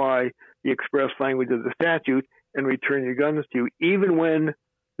simply apply the express language of the statute and return your guns to you, even when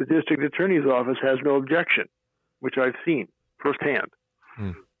the district attorney's office has no objection, which I've seen firsthand.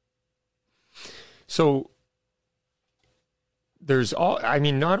 So there's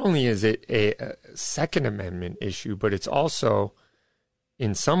not only is it a Second Amendment issue, but it's also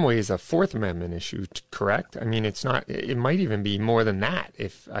in some ways a Fourth Amendment issue, correct? I mean, it might even be more than that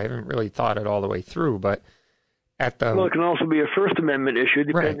if I haven't really thought it all the way through, but well, it can also be a First Amendment issue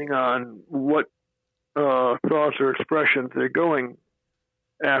depending on what thoughts or expressions they're going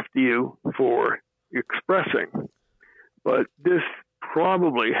after you for expressing. But this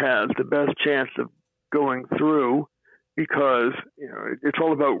probably has the best chance of going through because it's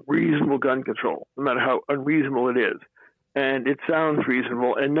all about reasonable gun control, no matter how unreasonable it is. And it sounds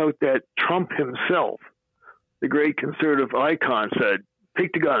reasonable. And note that Trump himself, the great conservative icon, said,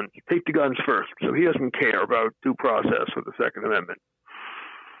 take the guns first. So he doesn't care about due process with the Second Amendment.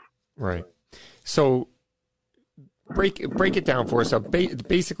 Right. So break it down for us. So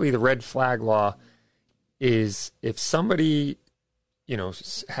basically the red flag law is if somebody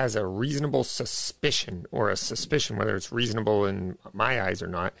has a reasonable suspicion, whether it's reasonable in my eyes or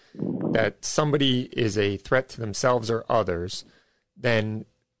not, that somebody is a threat to themselves or others, then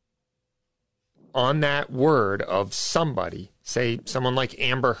on that word of somebody, say someone like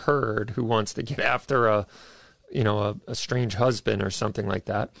Amber Heard who wants to get after a strange husband or something like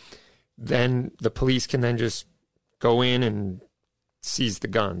that, then the police can then just go in and seize the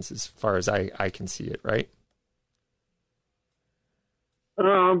guns as far as I can see it, right?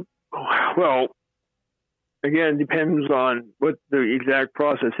 Well, again, depends on what the exact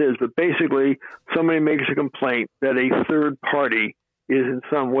process is. But basically, somebody makes a complaint that a third party is in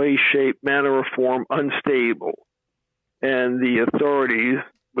some way, shape, manner, or form unstable. And the authorities,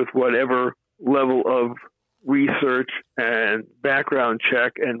 with whatever level of research and background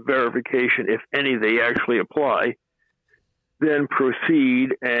check and verification, if any, they actually apply, then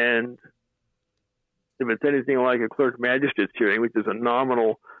proceed, and if it's anything like a clerk magistrate's hearing, which is a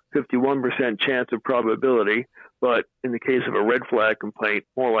nominal 51% chance of probability, but in the case of a red flag complaint,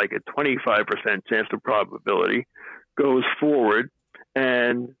 more like a 25% chance of probability, goes forward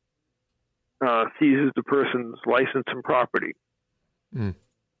and seizes the person's license and property. And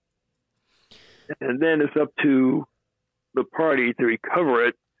then it's up to the party to recover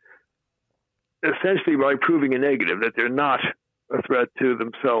it, essentially by proving a negative, that they're not a threat to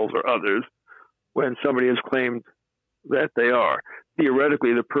themselves or others, when somebody has claimed that they are.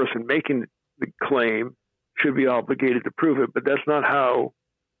 Theoretically, the person making the claim should be obligated to prove it, but that's not how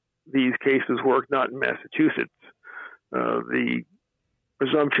these cases work, not in Massachusetts. The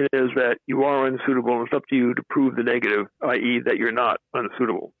presumption is that you are unsuitable, and it's up to you to prove the negative, i.e. that you're not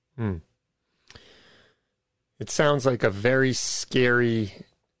unsuitable. It sounds like a very scary,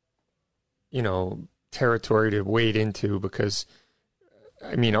 territory to wade into, because,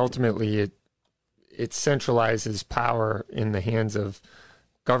 I mean, ultimately it centralizes power in the hands of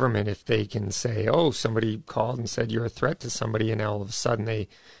government if they can say, oh, somebody called and said you're a threat to somebody, and now all of a sudden they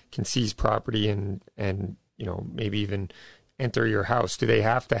can seize property and maybe even enter your house. Do they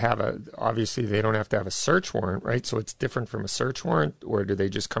have to have obviously they don't have to have a search warrant, right? So it's different from a search warrant, or do they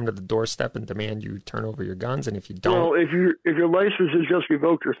just come to the doorstep and demand you turn over your guns? And if you don't... Well, if your license is just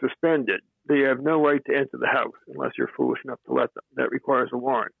revoked or suspended, they have no right to enter the house unless you're foolish enough to let them. That requires a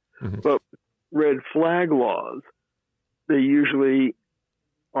warrant. But red flag laws, they usually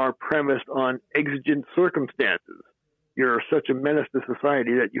are premised on exigent circumstances. You're such a menace to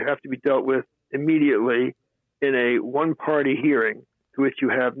society that you have to be dealt with immediately in a one-party hearing to which you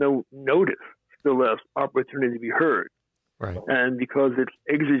have no notice, still less opportunity to be heard. Right. And because it's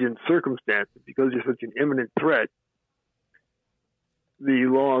exigent circumstances, because you're such an imminent threat, the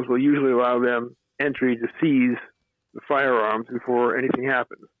laws will usually allow them entry to seize the firearms before anything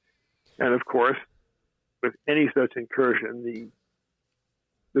happens. And of course, with any such incursion,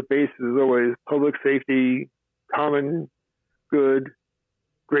 the basis is always public safety, common good,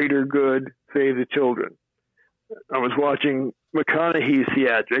 greater good, save the children. I was watching McConaughey's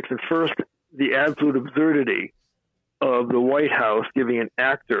theatrics, and first, the absolute absurdity of the White House giving an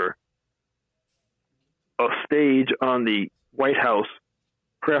actor a stage on the White House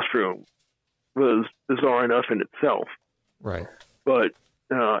press room was bizarre enough in itself. Right. But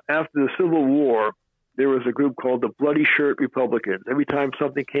after the Civil War, there was a group called the Bloody Shirt Republicans. Every time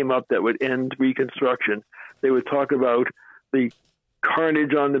something came up that would end Reconstruction, they would talk about the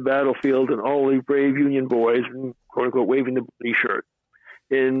carnage on the battlefield and all the brave Union boys, and quote unquote, waving the bloody shirt.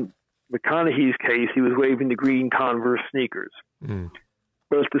 In McConaughey's case, he was waving the green Converse sneakers.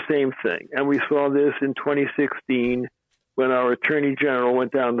 But it's the same thing. And we saw this in 2016 when our Attorney General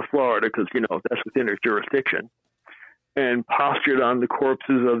went down to Florida, because, that's within her jurisdiction, and postured on the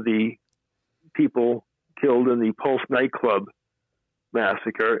corpses of the people killed in the Pulse nightclub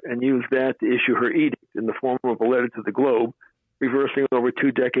massacre, and used that to issue her edict in the form of a letter to the Globe, reversing over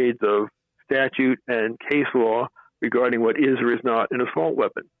 2 decades of statute and case law regarding what is or is not an assault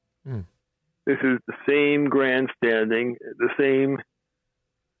weapon. This is the same grandstanding, the same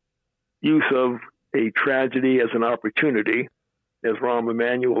use of a tragedy as an opportunity, as Rahm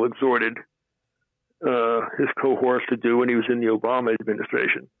Emanuel exhorted his cohorts to do when he was in the Obama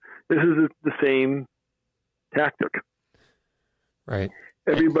administration. This is the same tactic. Right.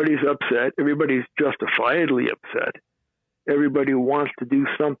 Everybody's upset. Everybody's justifiably upset. Everybody wants to do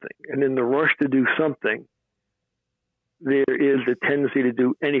something. And in the rush to do something, there is a tendency to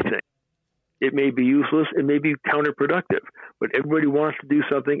do anything. It may be useless. It may be counterproductive. But everybody wants to do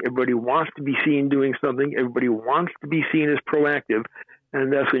something. Everybody wants to be seen doing something. Everybody wants to be seen as proactive.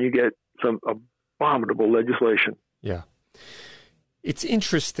 And that's when you get some abominable legislation. Yeah. It's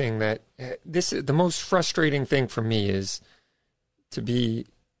interesting that the most frustrating thing for me is to be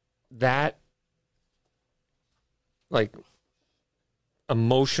that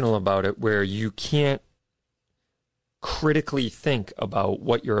emotional about it, where you can't critically think about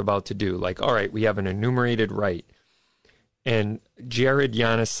what you're about to do. Like, all right, we have an enumerated right. And Jared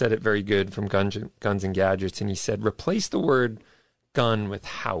Yanis said it very good from Guns and Gadgets, and he said, replace the word gun with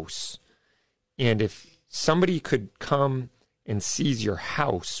house. And if somebody could come and seize your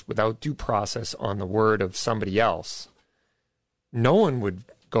house without due process on the word of somebody else, no one would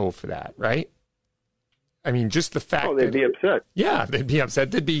go for that, right? I mean, just the fact they'd be upset. Yeah, they'd be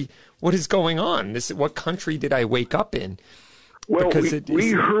upset. They'd be, what is going on? What country did I wake up in? Well,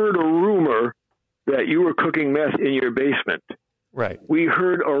 we heard a rumor that you were cooking meth in your basement. Right. We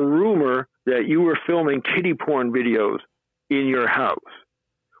heard a rumor that you were filming kiddie porn videos in your house.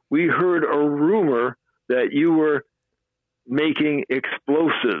 We heard a rumor that you were making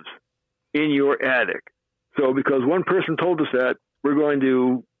explosives in your attic. So because one person told us that, we're going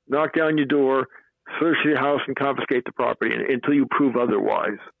to knock down your door, search your house, and confiscate the property until you prove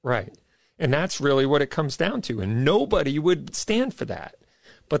otherwise. Right. And that's really what it comes down to. And nobody would stand for that.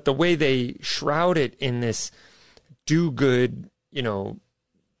 But the way they shroud it in this do-good,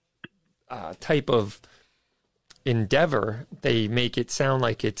 type of endeavor, they make it sound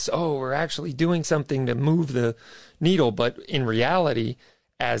like it's, we're actually doing something to move the needle. But in reality,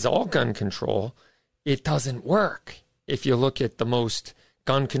 as all gun control, it doesn't work. if you look at the most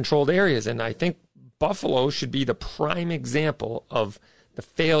gun-controlled areas. And I think Buffalo should be the prime example of the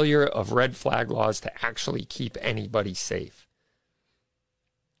failure of red flag laws to actually keep anybody safe.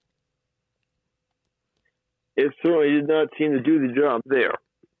 It certainly did not seem to do the job there.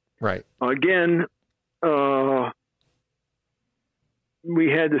 Right. Again, we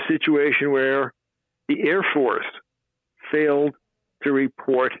had the situation where the Air Force failed to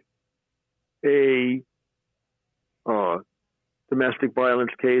report a domestic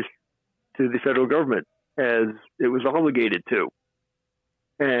violence case to the federal government as it was obligated to.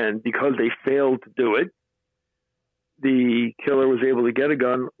 And because they failed to do it, the killer was able to get a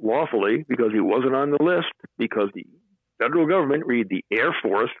gun lawfully because he wasn't on the list, because the federal government, read the Air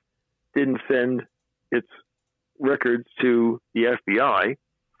Force, didn't send its records to the FBI.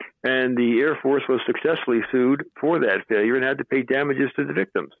 And the Air Force was successfully sued for that failure and had to pay damages to the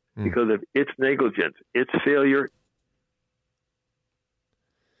victims because of its negligence, its failure.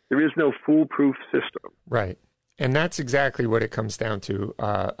 There is no foolproof system. Right. And that's exactly what it comes down to.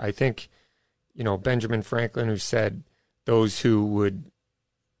 I think, Benjamin Franklin, who said those who would,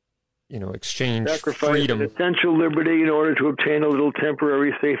 exchange sacrifice freedom, essential liberty in order to obtain a little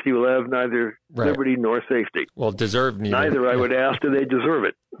temporary safety will have neither liberty nor safety. Well, deserve neither. I would ask, do they deserve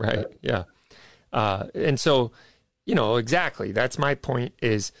it? Right. Yeah. And so, exactly. That's my point.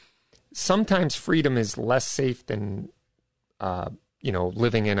 Is sometimes freedom is less safe than,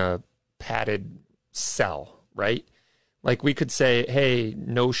 living in a padded cell. Right? Like we could say, hey,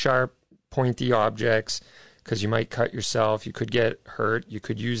 no sharp, pointy objects, because you might cut yourself. You could get hurt. You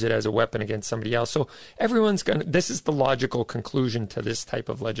could use it as a weapon against somebody else. So this is the logical conclusion to this type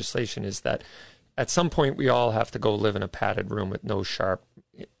of legislation, is that at some point we all have to go live in a padded room with no sharp,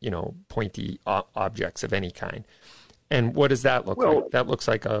 pointy objects of any kind. And what does that look like? That looks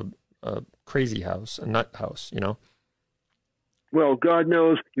like a crazy house, a nut house, Well, God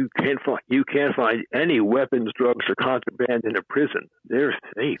knows you can't find any weapons, drugs, or contraband in a prison. They're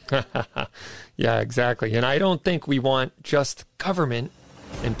safe. Yeah, exactly. And I don't think we want just government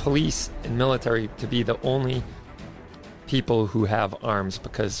and police and military to be the only people who have arms,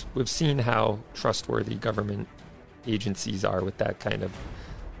 because we've seen how trustworthy government agencies are with that kind of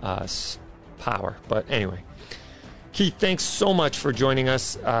power. But anyway, Keith, thanks so much for joining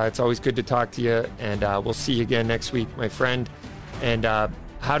us. It's always good to talk to you, and we'll see you again next week, my friend. And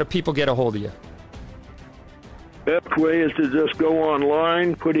how do people get a hold of you? Best way is to just go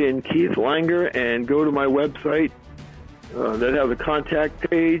online, put in Keith Langer, and go to my website. That has a contact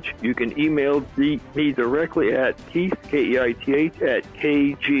page. You can email me directly at Keith, Keith, at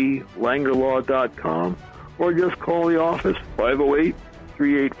kglangerlaw.com, or just call the office,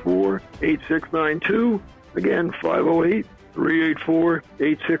 508-384-8692. Again,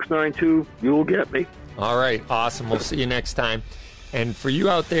 508-384-8692. You'll get me. All right, awesome. We'll see you next time. And for you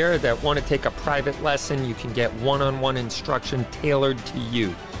out there that want to take a private lesson, you can get one-on-one instruction tailored to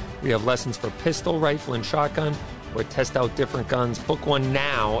you. We have lessons for pistol, rifle, and shotgun, or test out different guns. Book one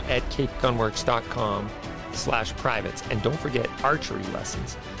now at capegunworks.com/privates. And don't forget archery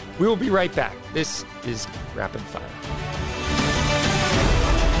lessons. We will be right back. This is Rapid Fire.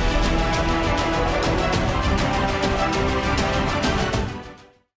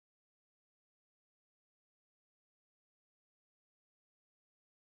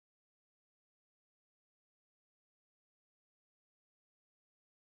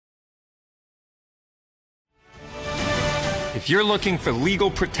 If you're looking for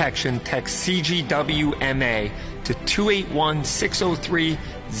legal protection, text CGWMA to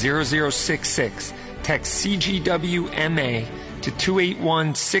 281-603-0066. Text CGWMA to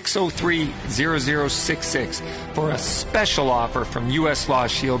 281-603-0066 for a special offer from U.S. Law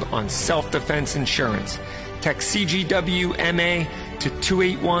Shield on self-defense insurance. Text CGWMA to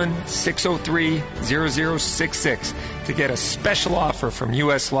 281-603-0066 to get a special offer from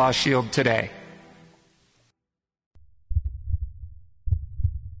U.S. Law Shield today.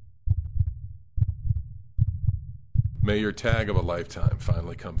 May your tag of a lifetime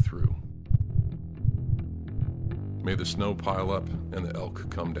finally come through. May the snow pile up and the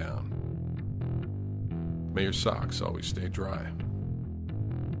elk come down. May your socks always stay dry.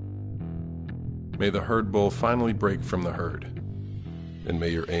 May the herd bull finally break from the herd. And may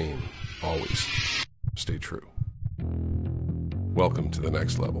your aim always stay true. Welcome to the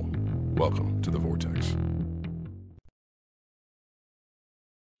next level. Welcome to the Vortex.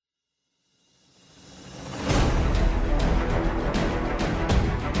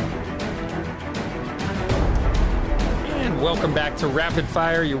 Welcome back to Rapid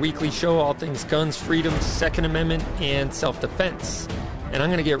Fire, your weekly show, all things guns, freedom, Second Amendment, and self-defense. And I'm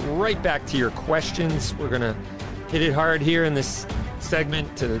going to get right back to your questions. We're going to hit it hard here in this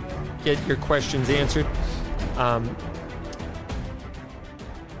segment to get your questions answered.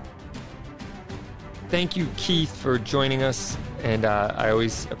 Thank you, Keith, for joining us, and I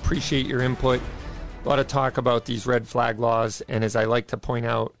always appreciate your input. A lot of talk about these red flag laws, and as I like to point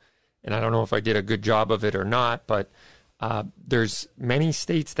out, and I don't know if I did a good job of it or not, but there's many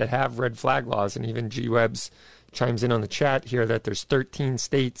states that have red flag laws, and even G-Webs chimes in on the chat here that there's 13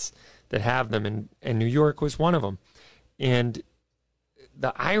 states that have them, and New York was one of them. And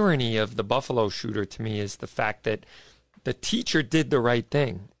the irony of the Buffalo shooter to me is the fact that the teacher did the right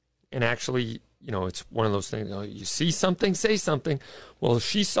thing, and actually, you know, it's one of those things, you see something, say something. Well,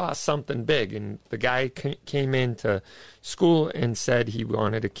 she saw something big, and the guy came into school and said he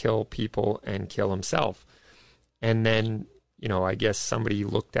wanted to kill people and kill himself. And then, you know, I guess somebody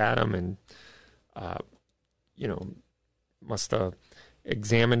looked at him and, you know, must have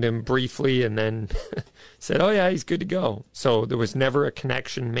examined him briefly and then said, oh, yeah, he's good to go. So there was never a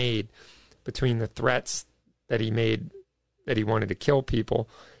connection made between the threats that he made, that he wanted to kill people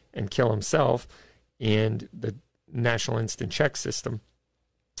and kill himself, and the National Instant Check System.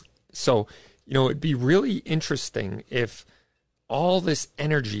 So, you know, it'd be really interesting if all this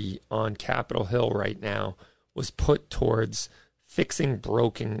energy on Capitol Hill right now was put towards fixing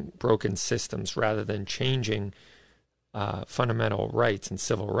broken systems rather than changing fundamental rights and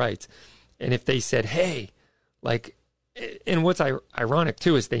civil rights. And if they said, hey, like, and what's ironic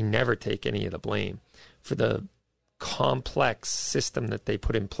too is they never take any of the blame for the complex system that they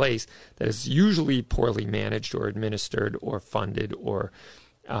put in place that is usually poorly managed or administered or funded or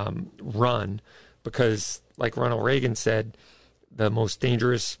run, because like Ronald Reagan said, the most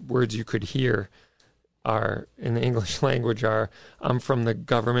dangerous words you could hear are in the English language are, I'm from the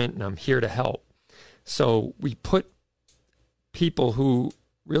government and I'm here to help. So we put people who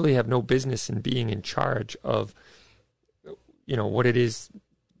really have no business in being in charge of, you know, what it is,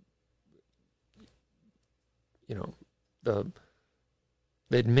 you know, the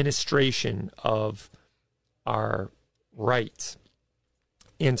administration of our rights.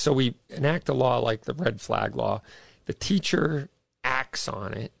 And so we enact a law like the red flag law. The teacher acts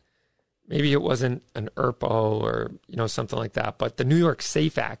on it. Maybe it wasn't an ERPO or, you know, something like that, but the New York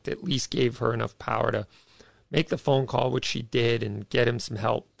SAFE Act at least gave her enough power to make the phone call, which she did, and get him some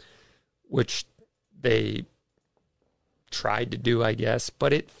help, which they tried to do, I guess,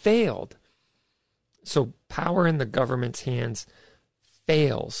 but it failed. So power in the government's hands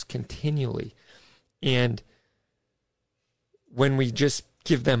fails continually. And when we just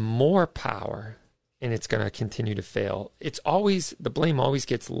give them more power, and it's going to continue to fail, it's always, the blame always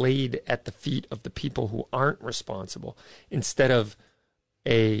gets laid at the feet of the people who aren't responsible, instead of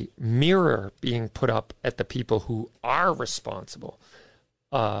a mirror being put up at the people who are responsible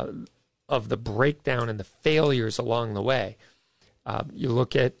of the breakdown and the failures along the way. You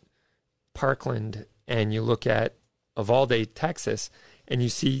look at Parkland and you look at Uvalde, Texas, and you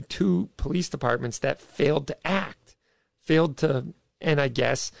see two police departments that failed to act, and I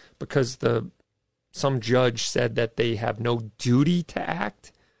guess because some judge said that they have no duty to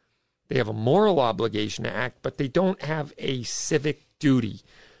act. They have a moral obligation to act, but they don't have a civic duty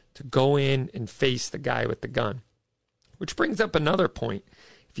to go in and face the guy with the gun. Which brings up another point.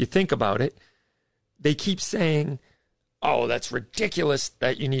 If you think about it, they keep saying, oh, that's ridiculous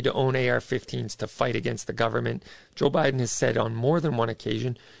that you need to own AR-15s to fight against the government. Joe Biden has said on more than one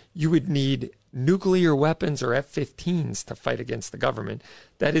occasion, you would need nuclear weapons or F-15s to fight against the government.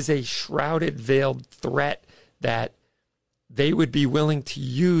 That is a shrouded, veiled threat that they would be willing to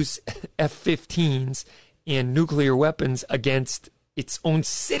use F-15s and nuclear weapons against its own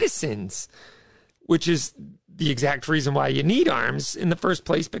citizens, which is the exact reason why you need arms in the first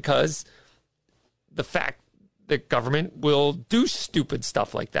place, because the fact that government will do stupid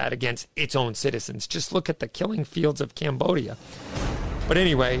stuff like that against its own citizens. Just look at the killing fields of Cambodia. But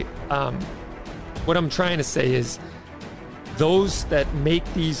anyway, what I'm trying to say is those that make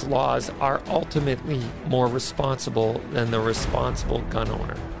these laws are ultimately more responsible than the responsible gun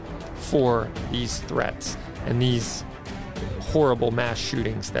owner for these threats and these horrible mass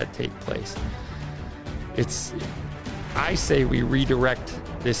shootings that take place. I say we redirect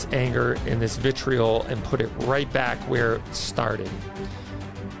this anger and this vitriol and put it right back where it started.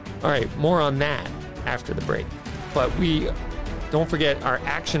 All right, more on that after the break. But don't forget, our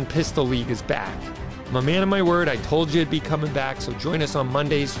Action Pistol League is back. I'm a man of my word. I told you it'd be coming back, so join us on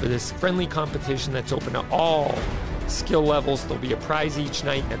Mondays for this friendly competition that's open to all skill levels. There'll be a prize each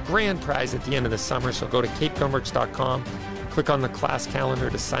night and a grand prize at the end of the summer, so go to capegunworks.com, click on the class calendar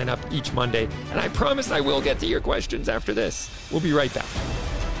to sign up each Monday, and I promise I will get to your questions after this. We'll be right back.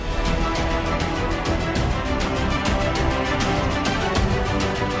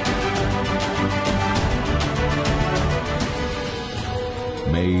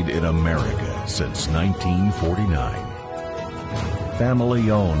 Made in America since 1949. Family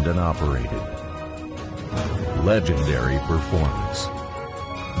owned and operated. Legendary performance.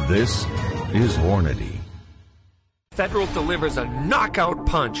 This is Hornady. Federal delivers a knockout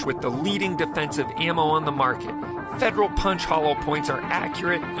punch with the leading defensive ammo on the market. Federal Punch hollow points are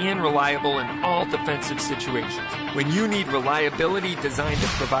accurate and reliable in all defensive situations. When you need reliability designed to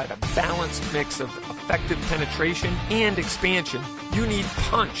provide a balanced mix of effective penetration and expansion, you need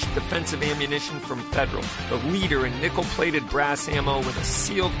Punch defensive ammunition from Federal, the leader in nickel-plated brass ammo with a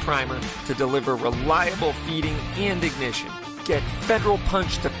sealed primer to deliver reliable feeding and ignition. Get Federal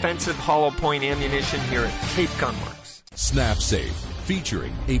Punch defensive hollow point ammunition here at Cape Gun Works. Snap Safe,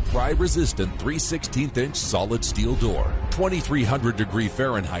 featuring a pry-resistant 3/16-inch solid steel door, 2,300 degree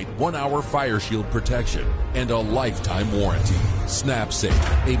Fahrenheit 1-hour fire shield protection, and a lifetime warranty. Snap Safe,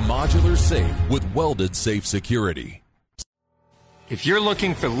 a modular safe with welded safe security. If you're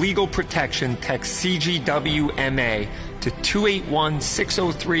looking for legal protection, text CGWMA to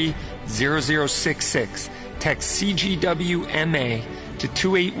 281-603-0066. Text CGWMA to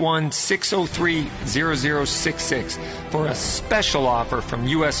 281-603-0066 for a special offer from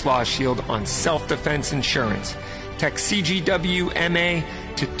U.S. Law Shield on self-defense insurance. Text CGWMA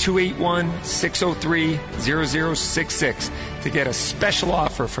to 281-603-0066 to get a special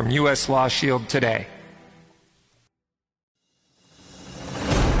offer from U.S. Law Shield today.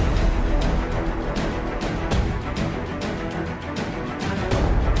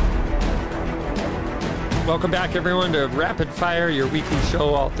 Welcome back, everyone, to Rapid Fire, your weekly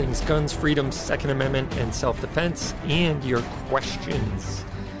show, all things guns, freedom, Second Amendment, and self-defense, and your questions.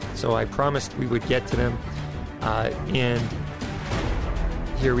 So I promised we would get to them, and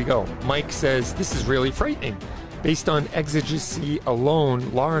here we go. Mike says, this is really frightening. Based on exigency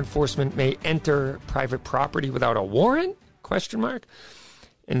alone, law enforcement may enter private property without a warrant? ?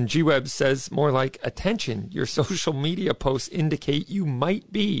 And G-Web says more like, attention, your social media posts indicate you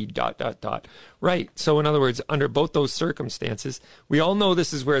might be ... Right. So in other words, under both those circumstances, we all know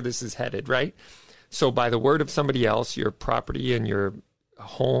this is where this is headed, right? So by the word of somebody else, your property and your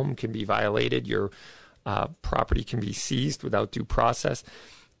home can be violated. Your property can be seized without due process.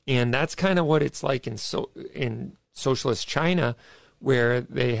 And that's kind of what it's like in socialist China, where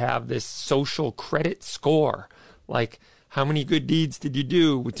they have this social credit score. Like, how many good deeds did you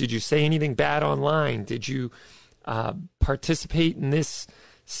do? Did you say anything bad online? Did you participate in this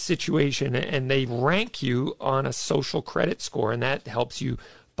situation? And they rank you on a social credit score, and that helps you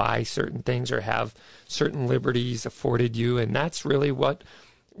buy certain things or have certain liberties afforded you. And that's really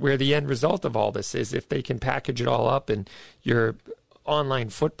where the end result of all this is. If they can package it all up and your online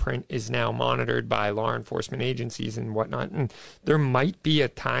footprint is now monitored by law enforcement agencies and whatnot. And there might be a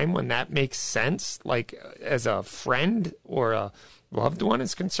time when that makes sense, like as a friend or a loved one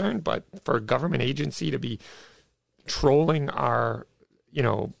is concerned, but for a government agency to be trolling our,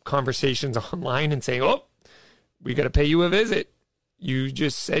 conversations online and saying, oh, we got to pay you a visit. You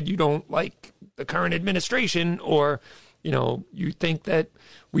just said you don't like the current administration, or, you think that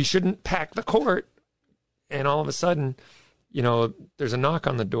we shouldn't pack the court. And all of a sudden, there's a knock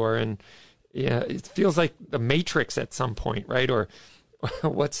on the door, and it feels like the Matrix at some point, right? Or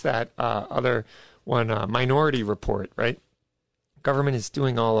what's that other one, Minority Report, right? Government is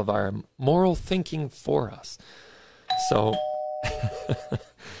doing all of our moral thinking for us. So,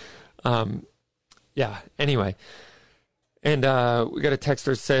 anyway. And we got a texter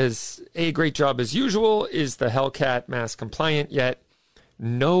that says, hey, great job as usual. Is the Hellcat mask compliant yet?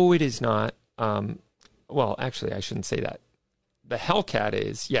 No, it is not. Well, actually, I shouldn't say that. The Hellcat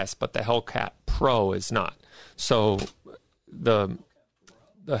is, yes, but the Hellcat Pro is not. So the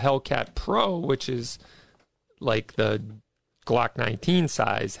Hellcat Pro, which is like the Glock 19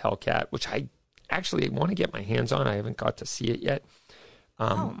 size Hellcat, which I actually want to get my hands on. I haven't got to see it yet.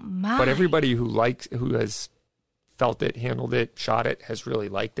 But everybody who has felt it, handled it, shot it, has really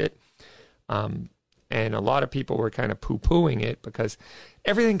liked it. And a lot of people were kind of poo-pooing it because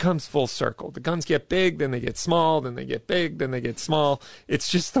everything comes full circle. The guns get big, then they get small, then they get big, then they get small.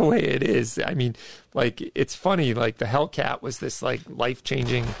 It's just the way it is. I mean, like, it's funny. Like, the Hellcat was this, like,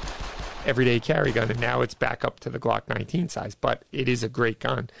 life-changing everyday carry gun, and now it's back up to the Glock 19 size. But it is a great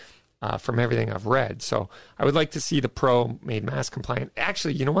gun from everything I've read. So I would like to see the Pro made mask compliant.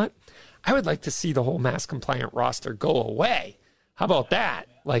 Actually, you know what? I would like to see the whole mask compliant roster go away. How about that?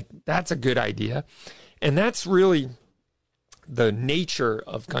 Like, that's a good idea. And that's really the nature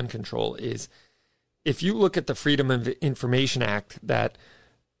of gun control. Is if you look at the Freedom of Information Act that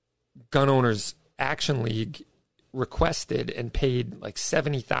Gun Owners Action League requested and paid like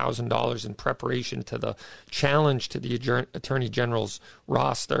 $70,000 in preparation to the challenge to the Attorney General's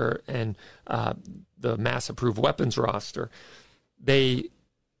roster and the mass approved weapons roster. They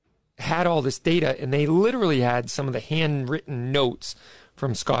had all this data, and they literally had some of the handwritten notes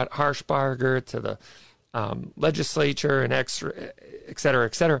from Scott Harshbarger to the legislature and et cetera,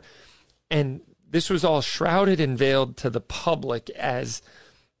 et cetera. And this was all shrouded and veiled to the public as,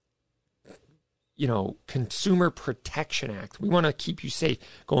 Consumer Protection Act. We want to keep you safe.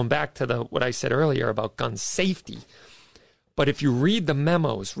 Going back to what I said earlier about gun safety. But if you read the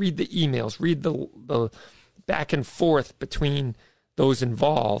memos, read the emails, read the back and forth between those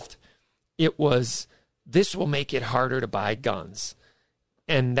involved, it was, this will make it harder to buy guns.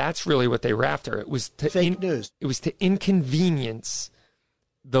 And that's really what they were after. It was to fake news. It was to inconvenience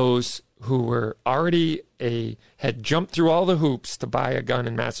those who were already had jumped through all the hoops to buy a gun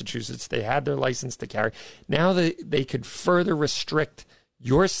in Massachusetts. They had their license to carry. Now they could further restrict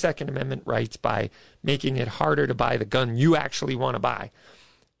your Second Amendment rights by making it harder to buy the gun you actually want to buy.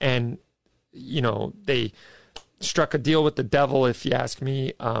 And, they struck a deal with the devil, if you ask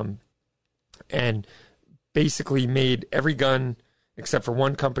me, and basically made every gun except for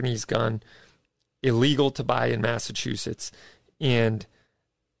one company's gun illegal to buy in Massachusetts. And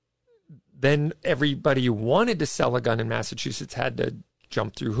then everybody who wanted to sell a gun in Massachusetts had to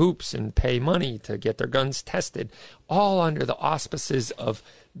jump through hoops and pay money to get their guns tested, all under the auspices of,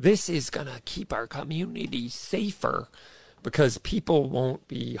 this is going to keep our community safer because people won't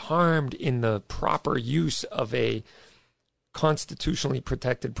be harmed in the proper use of a constitutionally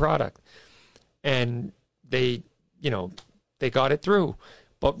protected product. And they got it through.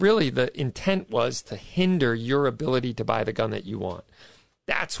 But really the intent was to hinder your ability to buy the gun that you want.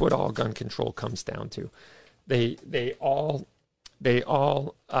 That's what all gun control comes down to. That's all they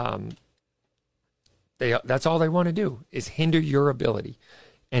want to do is hinder your ability.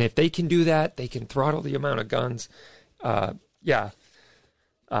 And if they can do that, they can throttle the amount of guns. They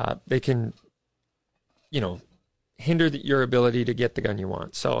can, hinder your ability to get the gun you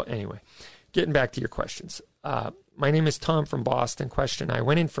want. So anyway, getting back to your questions. My name is Tom from Boston. Question: I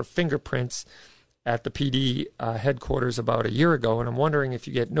went in for fingerprints at the PD headquarters about a year ago, and I'm wondering if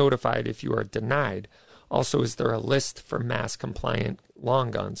you get notified if you are denied. Also, is there a list for mass-compliant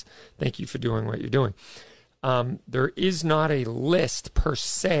long guns? Thank you for doing what you're doing. There is not a list per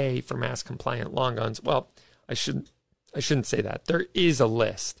se for mass-compliant long guns. Well, I shouldn't say that. There is a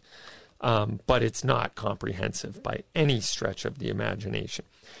list, but it's not comprehensive by any stretch of the imagination.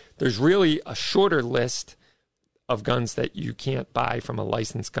 There's really a shorter list of guns that you can't buy from a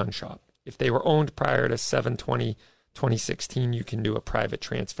licensed gun shop. If they were owned prior to 7/20/2016, you can do a private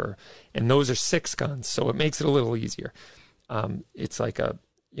transfer. And those are 6 guns, so it makes it a little easier. It's like an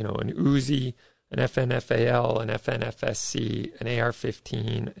Uzi, an FNFAL, an FNFSC, an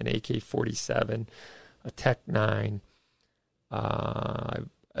AR-15, an AK-47, a Tech-9, a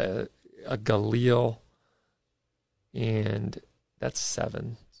Galil, and that's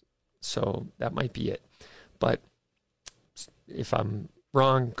 7. So that might be it. But if I'm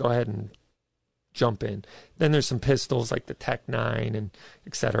wrong, go ahead and jump in. Then there's some pistols like the Tech-9 and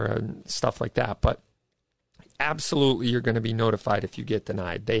et cetera and stuff like that. But absolutely, you're going to be notified if you get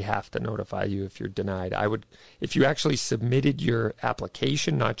denied. They have to notify you if you're denied. If you actually submitted your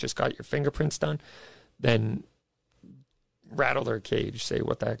application, not just got your fingerprints done, then rattle their cage, say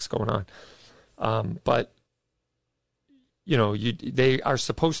what the heck's going on. But they are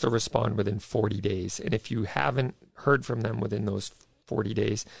supposed to respond within 40 days. And if you haven't heard from them within those 40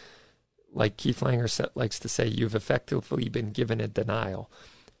 days, like Keith Langer likes to say, you've effectively been given a denial.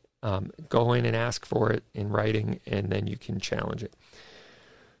 Go in and ask for it in writing, and then you can challenge it.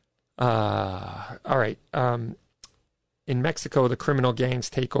 All right. In Mexico, the criminal gangs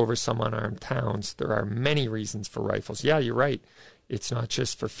take over some unarmed towns. There are many reasons for rifles. Yeah, you're right. It's not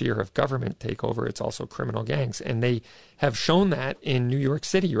just for fear of government takeover. It's also criminal gangs. And they have shown that in New York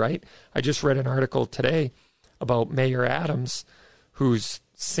City, right? I just read an article today about Mayor Adams, whose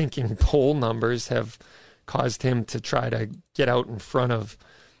sinking poll numbers have caused him to try to get out in front of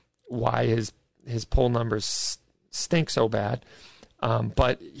why his poll numbers stink so bad.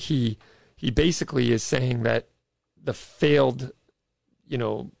 But he basically is saying that the failed,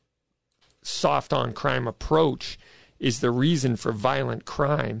 soft on crime approach is the reason for violent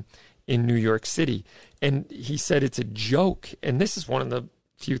crime in New York City. And he said it's a joke. And this is one of the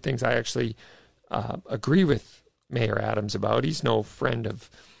few things I actually agree with Mayor Adams about. He's no friend of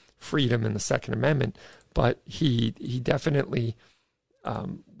freedom and the Second Amendment, but he definitely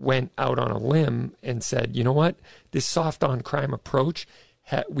went out on a limb and said, you know what, this soft on crime approach,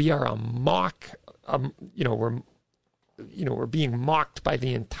 we are a mock, we're we're being mocked by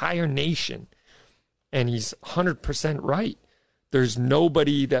the entire nation. And he's 100% right. There's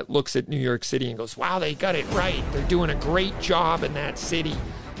nobody that looks at New York City and goes, wow, they got it right. They're doing a great job in that city.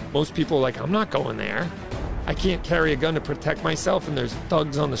 Most people are like, I'm not going there. I can't carry a gun to protect myself, and there's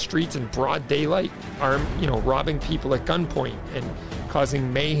thugs on the streets in broad daylight, robbing people at gunpoint and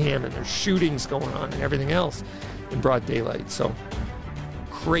causing mayhem, and there's shootings going on and everything else in broad daylight. So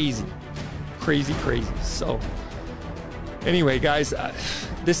crazy. So anyway, guys,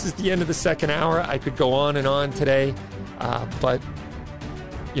 this is the end of the second hour. I could go on and on today, but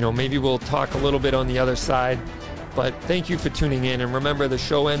maybe we'll talk a little bit on the other side. But thank you for tuning in. And remember, the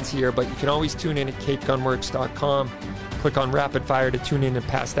show ends here, but you can always tune in at capegunworks.com. Click on Rapid Fire to tune in to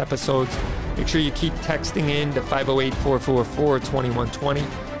past episodes. Make sure you keep texting in to 508-444-2120.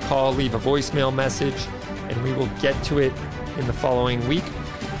 Call, leave a voicemail message, and we will get to it in the following week.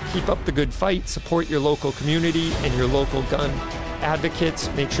 Keep up the good fight. Support your local community and your local gun advocates.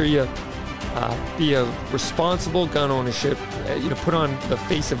 Make sure you be a responsible gun ownership. Put on the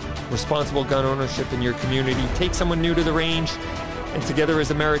face of responsible gun ownership in your community. Take someone new to the range, and together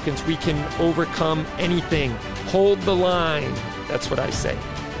as Americans, we can overcome anything. Hold the line. That's what I say.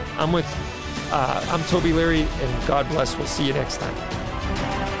 I'm Toby Leary, and God bless. We'll see you next time.